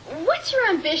 Alistair? What's your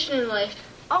ambition in life?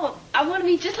 Oh, I want to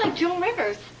be just like Joan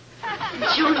Rivers.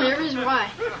 Joan Rivers? Why?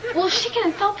 Well, she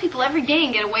can insult people every day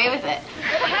and get away with it.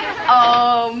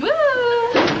 Oh,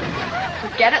 moo!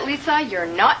 Forget it, Lisa. You're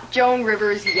not Joan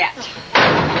Rivers yet.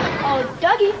 Oh,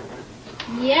 Dougie.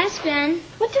 Yes, Ben?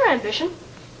 What's your ambition?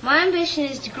 My ambition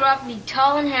is to grow up and be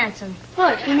tall and handsome.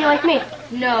 What, you mean like me?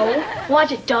 No.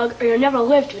 Watch it, Doug, or you'll never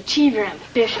live to achieve your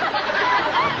ambition.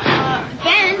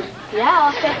 Ben? Yeah,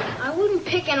 Alistair? I wouldn't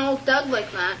pick an old Doug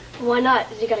like that. Why not?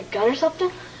 Has he got a gun or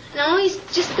something? No, he's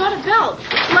just got a belt.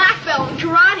 Black belt in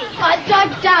karate.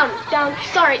 Doug, down.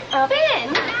 Sorry.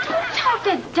 Ben, don't talk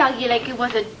to Dougie like it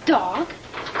was a dog.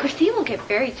 Christine will get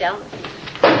very jealous.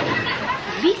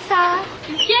 Lisa, Lisa.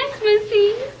 Yes,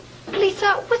 Missy.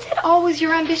 Lisa, was it always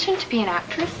your ambition to be an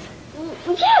actress?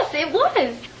 Yes, it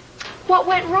was. What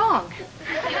went wrong?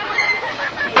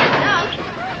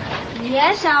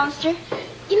 Yes, Alistair.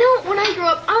 You know, when I grow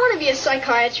up, I want to be a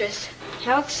psychiatrist.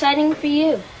 How exciting for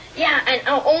you. Yeah, and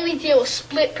I'll only deal with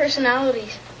split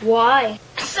personalities. Why?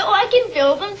 So I can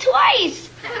build them twice.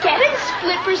 Get it?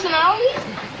 Split personalities?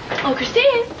 Oh,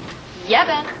 Christine. Yeah,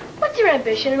 Ben. What's your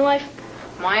ambition in life?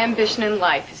 My ambition in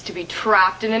life is to be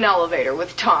trapped in an elevator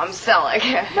with Tom Selleck.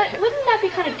 But wouldn't that be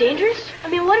kind of dangerous? I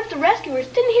mean, what if the rescuers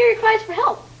didn't hear your cries for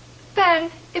help? Ben,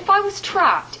 if I was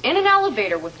trapped in an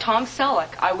elevator with Tom Selleck,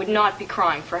 I would not be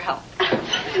crying for help.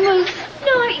 Well,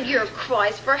 not your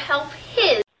cries for help,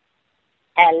 his.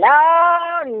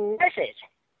 Hello, nurses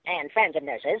and friends of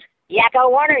nurses.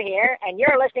 Yakko Warner here, and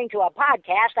you're listening to a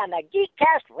podcast on the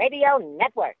Geekcast Radio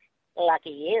Network. Lucky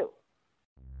you.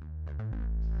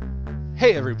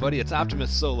 Hey everybody, it's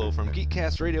Optimus Solo from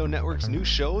Geekcast Radio Network's new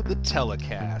show, The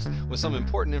Telecast, with some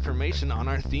important information on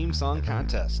our theme song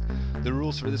contest. The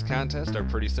rules for this contest are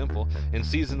pretty simple. In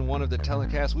Season 1 of The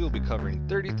Telecast, we will be covering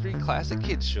 33 classic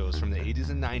kids shows from the 80s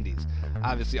and 90s.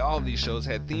 Obviously, all of these shows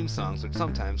had theme songs, which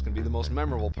sometimes can be the most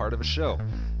memorable part of a show.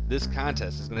 This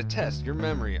contest is going to test your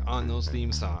memory on those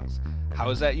theme songs. How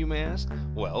is that, you may ask?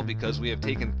 Well, because we have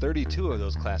taken 32 of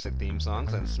those classic theme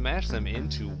songs and smashed them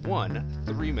into one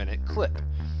 3-minute clip.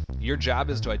 Your job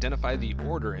is to identify the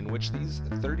order in which these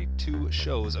 32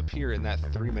 shows appear in that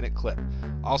 3-minute clip.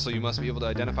 Also, you must be able to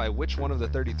identify which one of the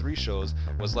 33 shows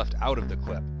was left out of the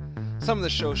clip. Some of the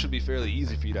shows should be fairly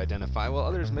easy for you to identify, while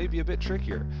others may be a bit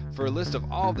trickier. For a list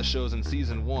of all of the shows in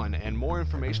Season 1 and more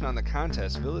information on the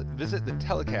contest, visit the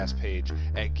Telecast page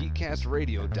at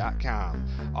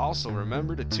geekcastradio.com. Also,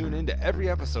 remember to tune in to every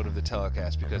episode of the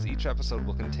Telecast, because each episode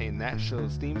will contain that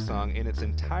show's theme song in its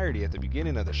entirety at the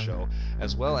beginning of the show,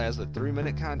 as well as the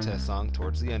 3-minute contest song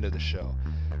towards the end of the show.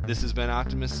 This has been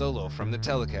Optimus Solo from the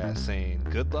Telecast saying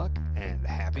good luck and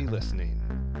happy listening.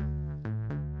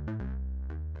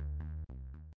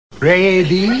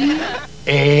 Ready,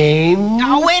 aim.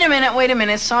 Oh, wait a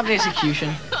minute. Stop the execution.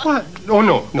 What? Oh,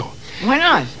 no. Why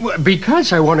not? Well,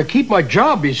 because I want to keep my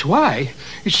job is why.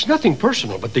 It's nothing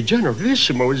personal, but the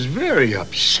Generalissimo is very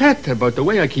upset about the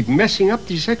way I keep messing up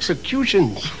these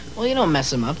executions. Well, you don't mess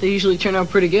them up. They usually turn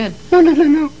out pretty good.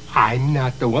 No. I'm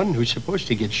not the one who's supposed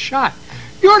to get shot.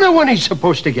 You're the one who's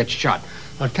supposed to get shot.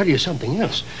 I'll tell you something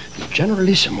else. The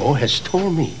Generalissimo has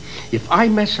told me if I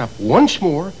mess up once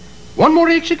more, one more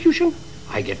execution,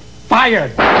 I get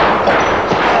fired.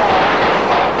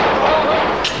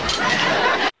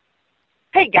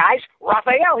 Hey, guys.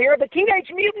 Raphael here of the Teenage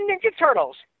Mutant Ninja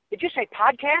Turtles. Did you say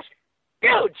podcast?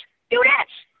 Dudes,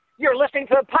 dudettes, you're listening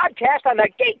to the podcast on the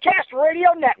Geekcast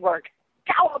Radio Network.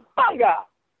 Cowabunga!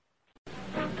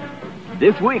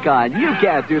 This week on You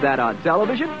Can't Do That on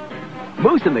Television,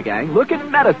 Moose and the gang look at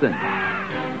medicine,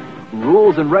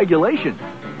 rules and regulations,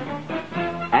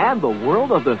 and the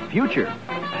world of the future.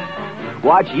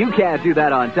 Watch You Can't Do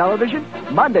That on Television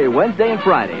Monday, Wednesday, and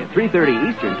Friday at 3:30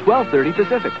 Eastern, 12:30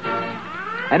 Pacific.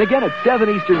 And again at 7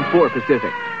 Eastern, 4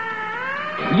 Pacific.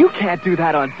 You Can't Do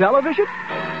That on Television?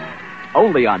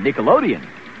 Only on Nickelodeon.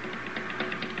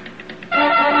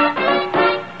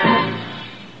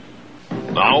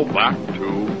 Now back to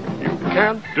You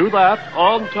Can't Do That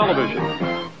on Television.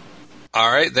 All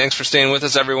right, thanks for staying with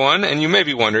us, everyone. And you may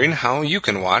be wondering how you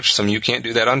can watch some You Can't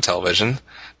Do That on Television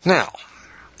now.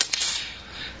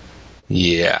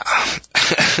 Yeah.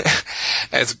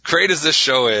 As great as this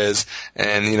show is,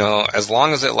 and, as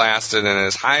long as it lasted and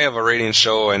as high of a rating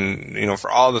show and, for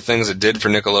all the things it did for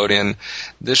Nickelodeon,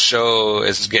 this show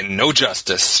is getting no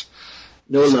justice.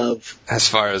 No love. As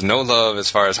far as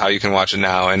how you can watch it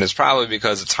now. And it's probably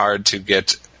because it's hard to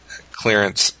get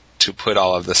clearance to put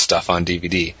all of this stuff on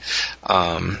DVD.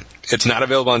 It's not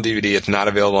available on DVD. It's not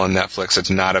available on Netflix.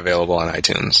 It's not available on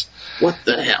iTunes. What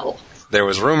the hell? There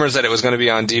was rumors that it was going to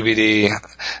be on DVD.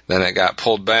 Then it got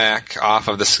pulled back off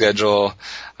of the schedule.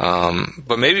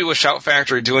 But maybe with Shout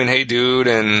Factory doing Hey Dude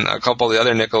and a couple of the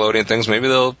other Nickelodeon things, maybe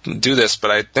they'll do this.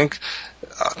 But I think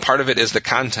part of it is the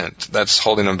content that's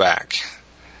holding them back.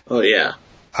 Oh, yeah.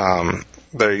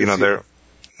 They're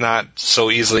not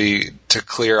so easily to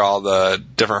clear all the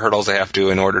different hurdles they have to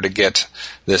in order to get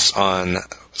this on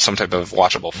some type of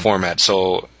watchable format.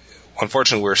 So,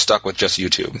 unfortunately, we're stuck with just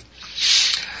YouTube.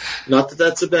 Not that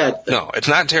that's a bad thing. No, it's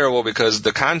not terrible because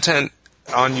the content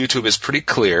on YouTube is pretty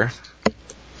clear.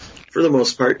 For the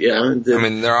most part, yeah.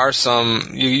 There are some...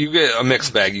 You get a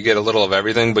mixed bag. You get a little of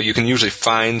everything, but you can usually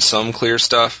find some clear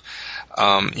stuff.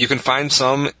 You can find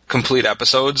some complete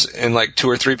episodes in 2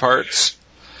 or 3 parts.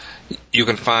 You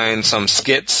can find some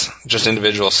skits, just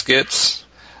individual skits.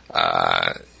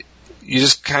 You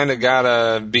just kind of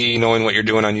gotta be knowing what you're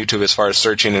doing on YouTube as far as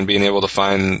searching and being able to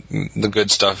find the good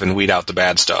stuff and weed out the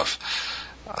bad stuff.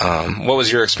 What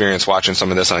was your experience watching some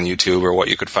of this on YouTube, or what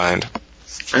you could find?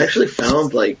 I actually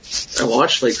found, I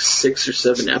watched 6 or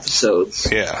 7 episodes.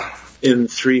 Yeah. In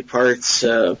 3 parts.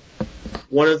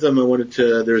 One of them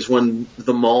there's one,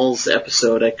 the Malls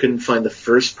episode, I couldn't find the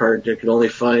first part. I could only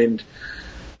find,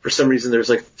 for some reason, there's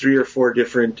 3 or 4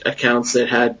 different accounts that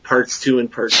had parts 2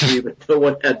 and part 3, but no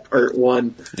one had part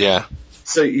 1. Yeah.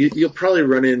 So you'll probably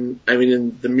run in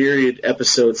the myriad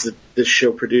episodes that this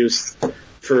show produced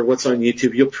for what's on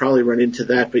YouTube, you'll probably run into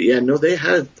that. But yeah, no, they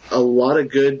had a lot of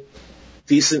good,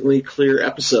 decently clear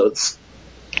episodes.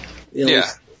 I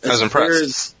was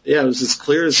impressed. It was as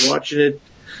clear as watching it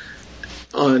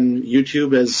on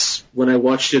YouTube as when I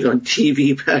watched it on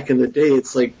TV back in the day.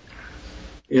 It's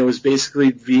it was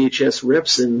basically VHS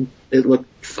rips, and it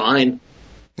looked fine.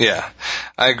 Yeah,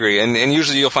 I agree. And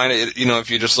usually you'll find it,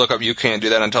 if you just look up "you can't do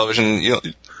that on television,"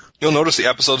 you'll notice the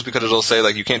episodes, because it'll say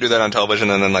you can't do that on television,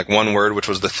 and then one word, which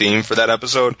was the theme for that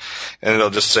episode, and it'll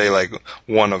just say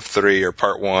 1 of 3 or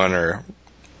part 1 or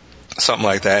something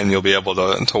like that, and you'll be able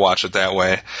to watch it that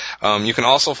way. You can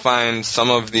also find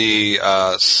some of the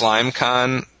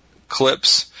SlimeCon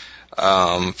clips.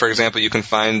 For example, you can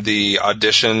find the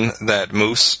audition that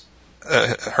Moose,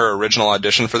 her original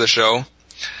audition for the show,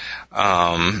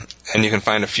 and you can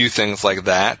find a few things like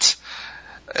that,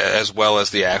 as well as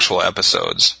the actual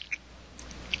episodes.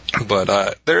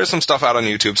 But there is some stuff out on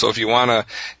YouTube, so if you want to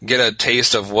get a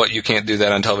taste of what you can't do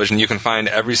that on television, you can find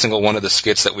every single one of the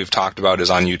skits that we've talked about is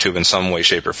on YouTube in some way,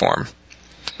 shape, or form.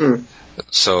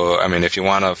 So, if you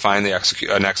want to find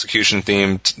an execution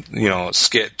themed,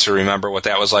 skit to remember what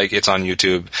that was like, it's on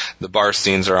YouTube. The bar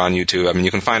scenes are on YouTube. You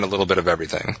can find a little bit of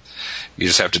everything. You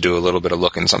just have to do a little bit of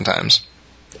looking sometimes.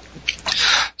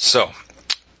 So,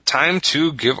 time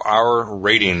to give our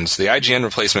ratings. The IGN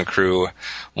Replacement Crew,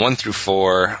 1 through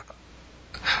 4.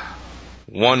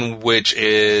 1 which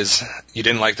is you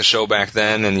didn't like the show back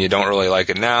then and you don't really like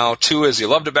it now. 2 is you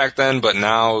loved it back then, but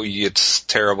now it's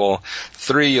terrible.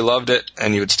 3, you loved it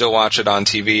and you would still watch it on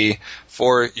TV.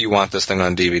 4, you want this thing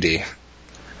on DVD.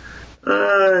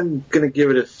 I'm going to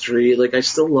give it a 3. I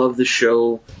still love the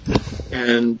show.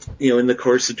 And, in the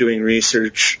course of doing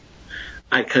research,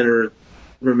 I kind of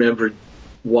remembered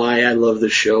why I love the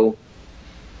show.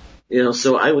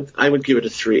 So I would give it a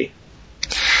 3.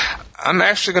 I'm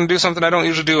actually going to do something I don't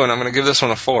usually do, and I'm going to give this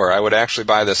one a 4. I would actually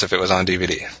buy this if it was on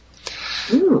DVD.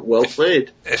 Well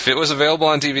played. If it was available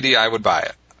on DVD, I would buy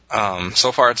it.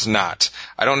 So far, it's not.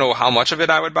 I don't know how much of it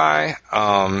I would buy.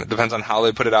 It depends on how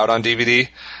they put it out on DVD.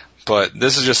 But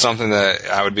this is just something that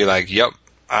I would be like, yep,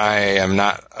 I am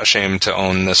not ashamed to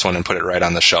own this one and put it right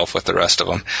on the shelf with the rest of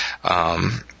them.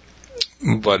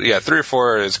 But yeah, 3 or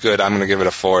 4 is good. I'm going to give it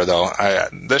a 4, though.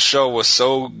 This show was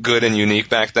so good and unique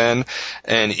back then,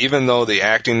 and even though the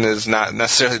acting is not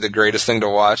necessarily the greatest thing to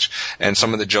watch, and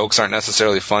some of the jokes aren't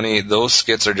necessarily funny, those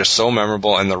skits are just so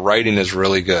memorable, and the writing is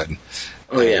really good.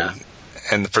 Oh, yeah.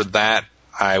 And for that,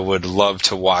 I would love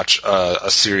to watch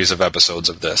a series of episodes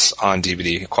of this on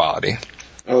DVD quality.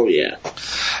 Oh, yeah.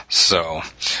 So,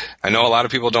 I know a lot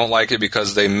of people don't like it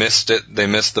because they missed it, they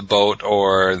missed the boat,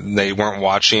 or they weren't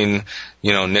watching,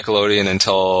 Nickelodeon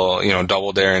until,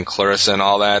 Double Dare and Clarissa and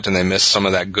all that, and they missed some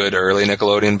of that good early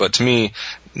Nickelodeon. But to me,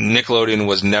 Nickelodeon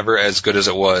was never as good as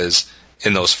it was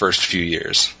in those first few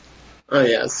years. Oh,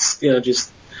 yeah. It's,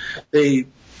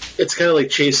 it's kind of like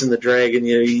chasing the dragon.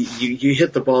 You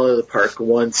hit the ball out of the park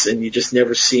once, and you just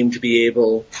never seem to be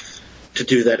able to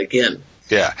do that again.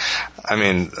 Yeah.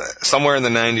 Somewhere in the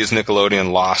 90s,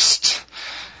 Nickelodeon lost,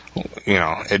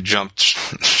 it jumped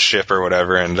ship or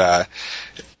whatever and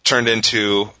turned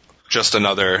into just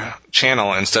another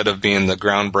channel instead of being the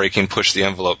groundbreaking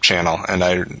push-the-envelope channel. And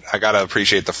I got to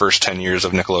appreciate the first 10 years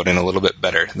of Nickelodeon a little bit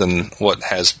better than what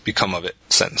has become of it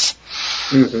since.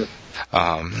 Mm-hmm.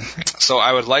 So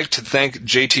I would like to thank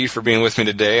JT for being with me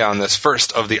today on this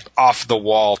first of the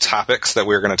off-the-wall topics that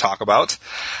we're going to talk about.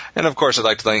 And, of course, I'd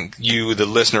like to thank you, the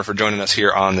listener, for joining us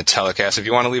here on the telecast. If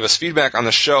you want to leave us feedback on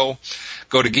the show,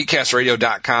 go to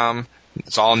geekcastradio.com.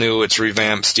 It's all new. It's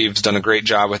revamped. Steve's done a great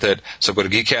job with it. So go to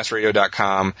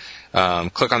geekcastradio.com,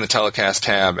 click on the telecast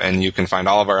tab, and you can find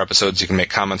all of our episodes. You can make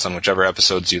comments on whichever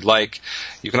episodes you'd like.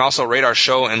 You can also rate our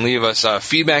show and leave us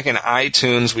feedback in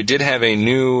iTunes. We did have a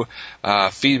new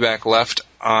feedback left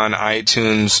on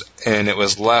iTunes, and it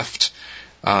was left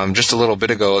just a little bit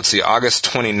ago. It's the August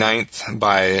 29th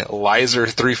by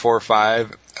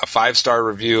Lizer345, a 5-star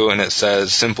review, and it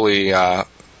says simply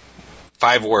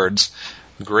 5 words: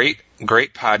 great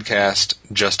great podcast,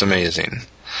 just amazing.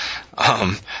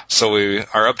 So we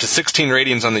are up to 16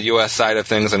 ratings on the U.S. side of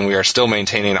things, and we are still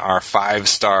maintaining our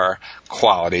 5-star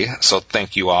quality. So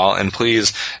thank you all, and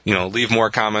please, leave more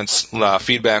comments,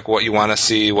 feedback, what you want to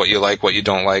see, what you like, what you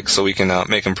don't like, so we can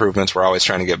make improvements. We're always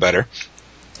trying to get better.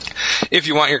 If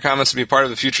you want your comments to be part of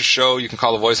the future show, you can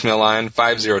call the voicemail line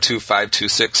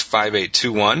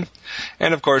 502-526-5821.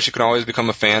 And, of course, you can always become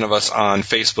a fan of us on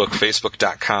Facebook,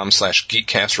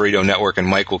 facebook.com/Geekcast Radio Network, and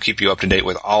Mike will keep you up to date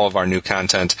with all of our new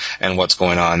content and what's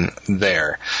going on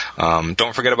there.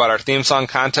 Don't forget about our theme song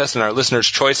contest and our Listener's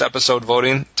Choice episode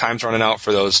voting. Time's running out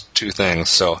for those two things,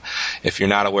 so if you're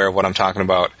not aware of what I'm talking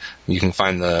about, you can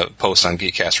find the post on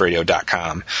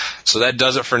geekcastradio.com. So that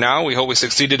does it for now. We hope we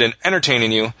succeeded in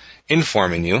entertaining you,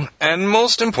 informing you, and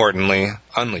most importantly,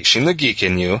 unleashing the geek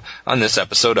in you on this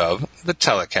episode of The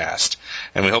Telecast.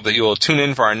 And we hope that you will tune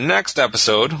in for our next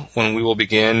episode when we will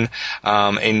begin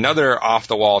another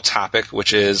off-the-wall topic,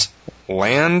 which is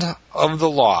Land of the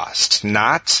Lost,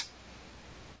 not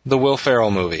the Will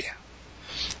Ferrell movie.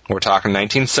 We're talking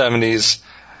 1970s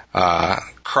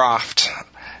Croft,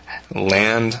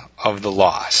 Land of the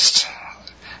Lost.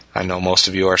 I know most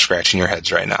of you are scratching your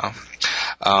heads right now.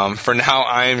 For now,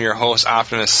 I am your host,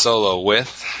 Optimus Solo,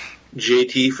 with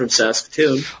JT from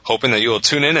Saskatoon. Hoping that you will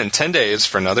tune in 10 days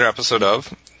for another episode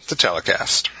of The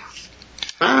Telecast.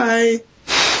 Bye.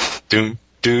 Doom,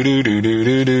 doo doo doo doo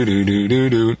doo doo doo doo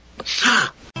doo.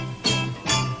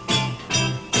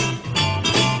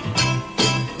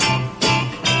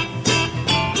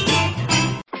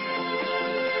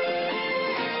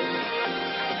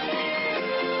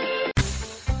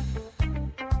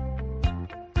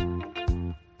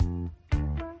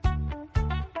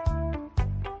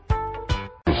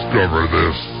 Discover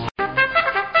this.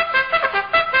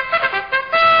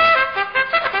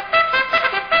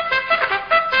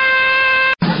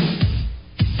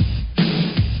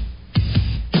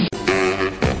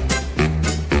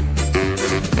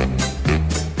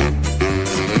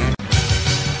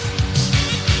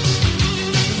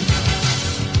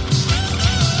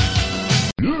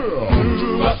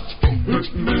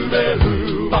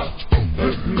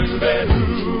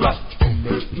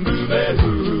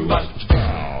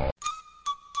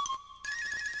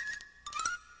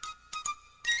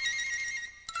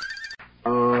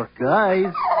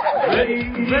 Guys.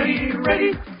 Ready.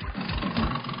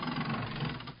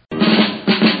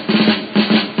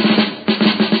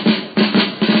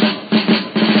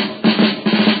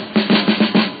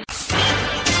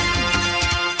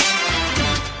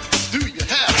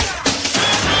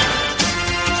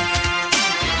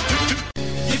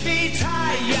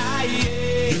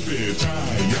 Yippee-ki-yay,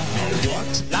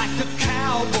 what? Like the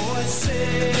cowboys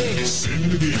say. Sing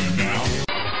it again now.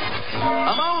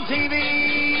 I'm on TV.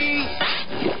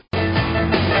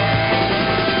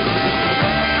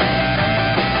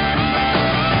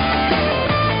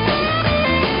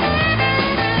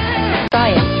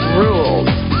 Science rules.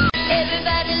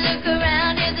 Everybody look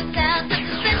around, hear the sounds of the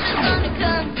Christmas gonna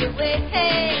come your way.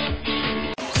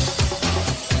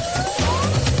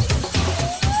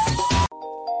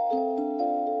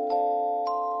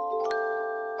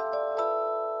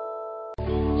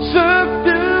 Surf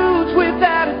dudes with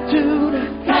attitude,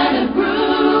 Kinda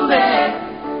groovy.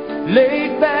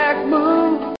 laid back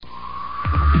move.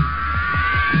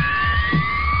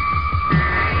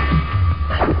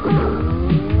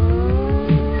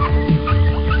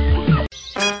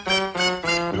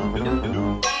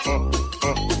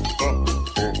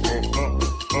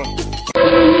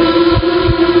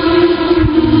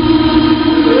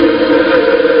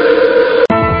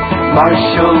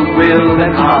 Marshall, Will,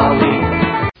 and Holly.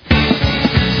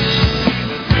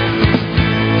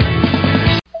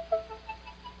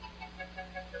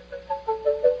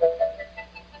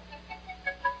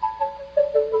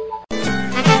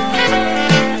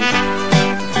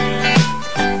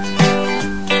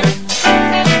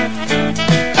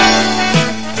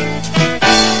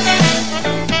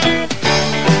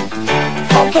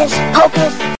 Hocus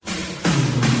pocus.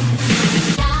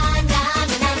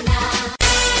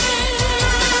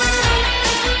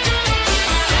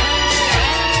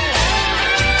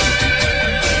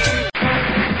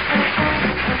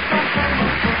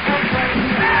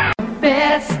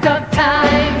 Best of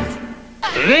times.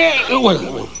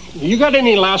 Well, you got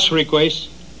any last requests?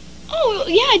 Oh,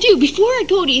 yeah, I do. Before I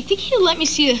go, do you think you'll let me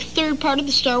see the third part of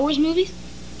the Star Wars movies?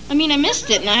 I mean, I missed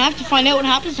it, and I have to find out what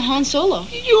happens to Han Solo.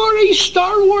 You're a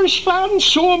Star Wars fan,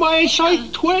 so am I. It's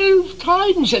like 12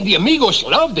 times, and the amigos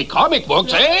love the comic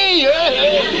books. Hey!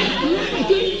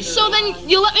 So then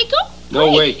you'll let me go?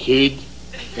 No way, kid.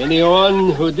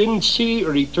 Anyone who didn't see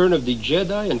Return of the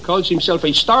Jedi and calls himself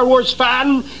a Star Wars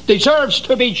fan deserves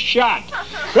to be shot.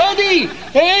 Ready?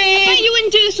 Hey! Hey, you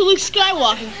wouldn't do this to Luke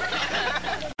Skywalker.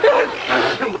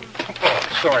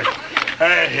 Sorry.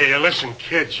 Hey, listen,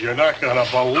 kids, you're not gonna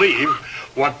believe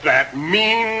what that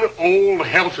mean old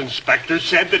health inspector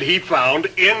said that he found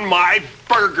in my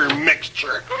burger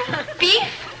mixture. Beef?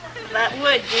 That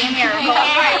would be a miracle,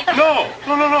 right? No.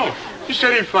 He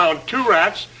said he found 2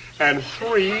 rats and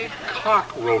 3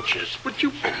 cockroaches. Would you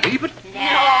believe it? No.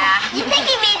 You think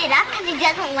he made it up because he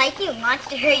doesn't like you and wants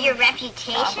to hurt your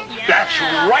reputation? That's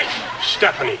right,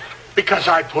 Stephanie. Because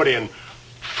I put in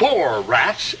 4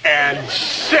 rats and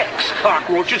 6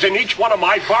 cockroaches in each one of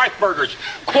my barth burgers.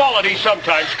 Quality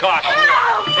sometimes costs more.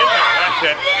 That's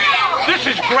it. This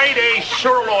is grade A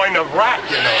sirloin of rat,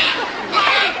 you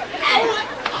know.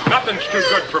 Nothing's too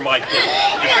good for my kids.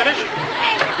 You finished?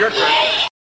 Your turn.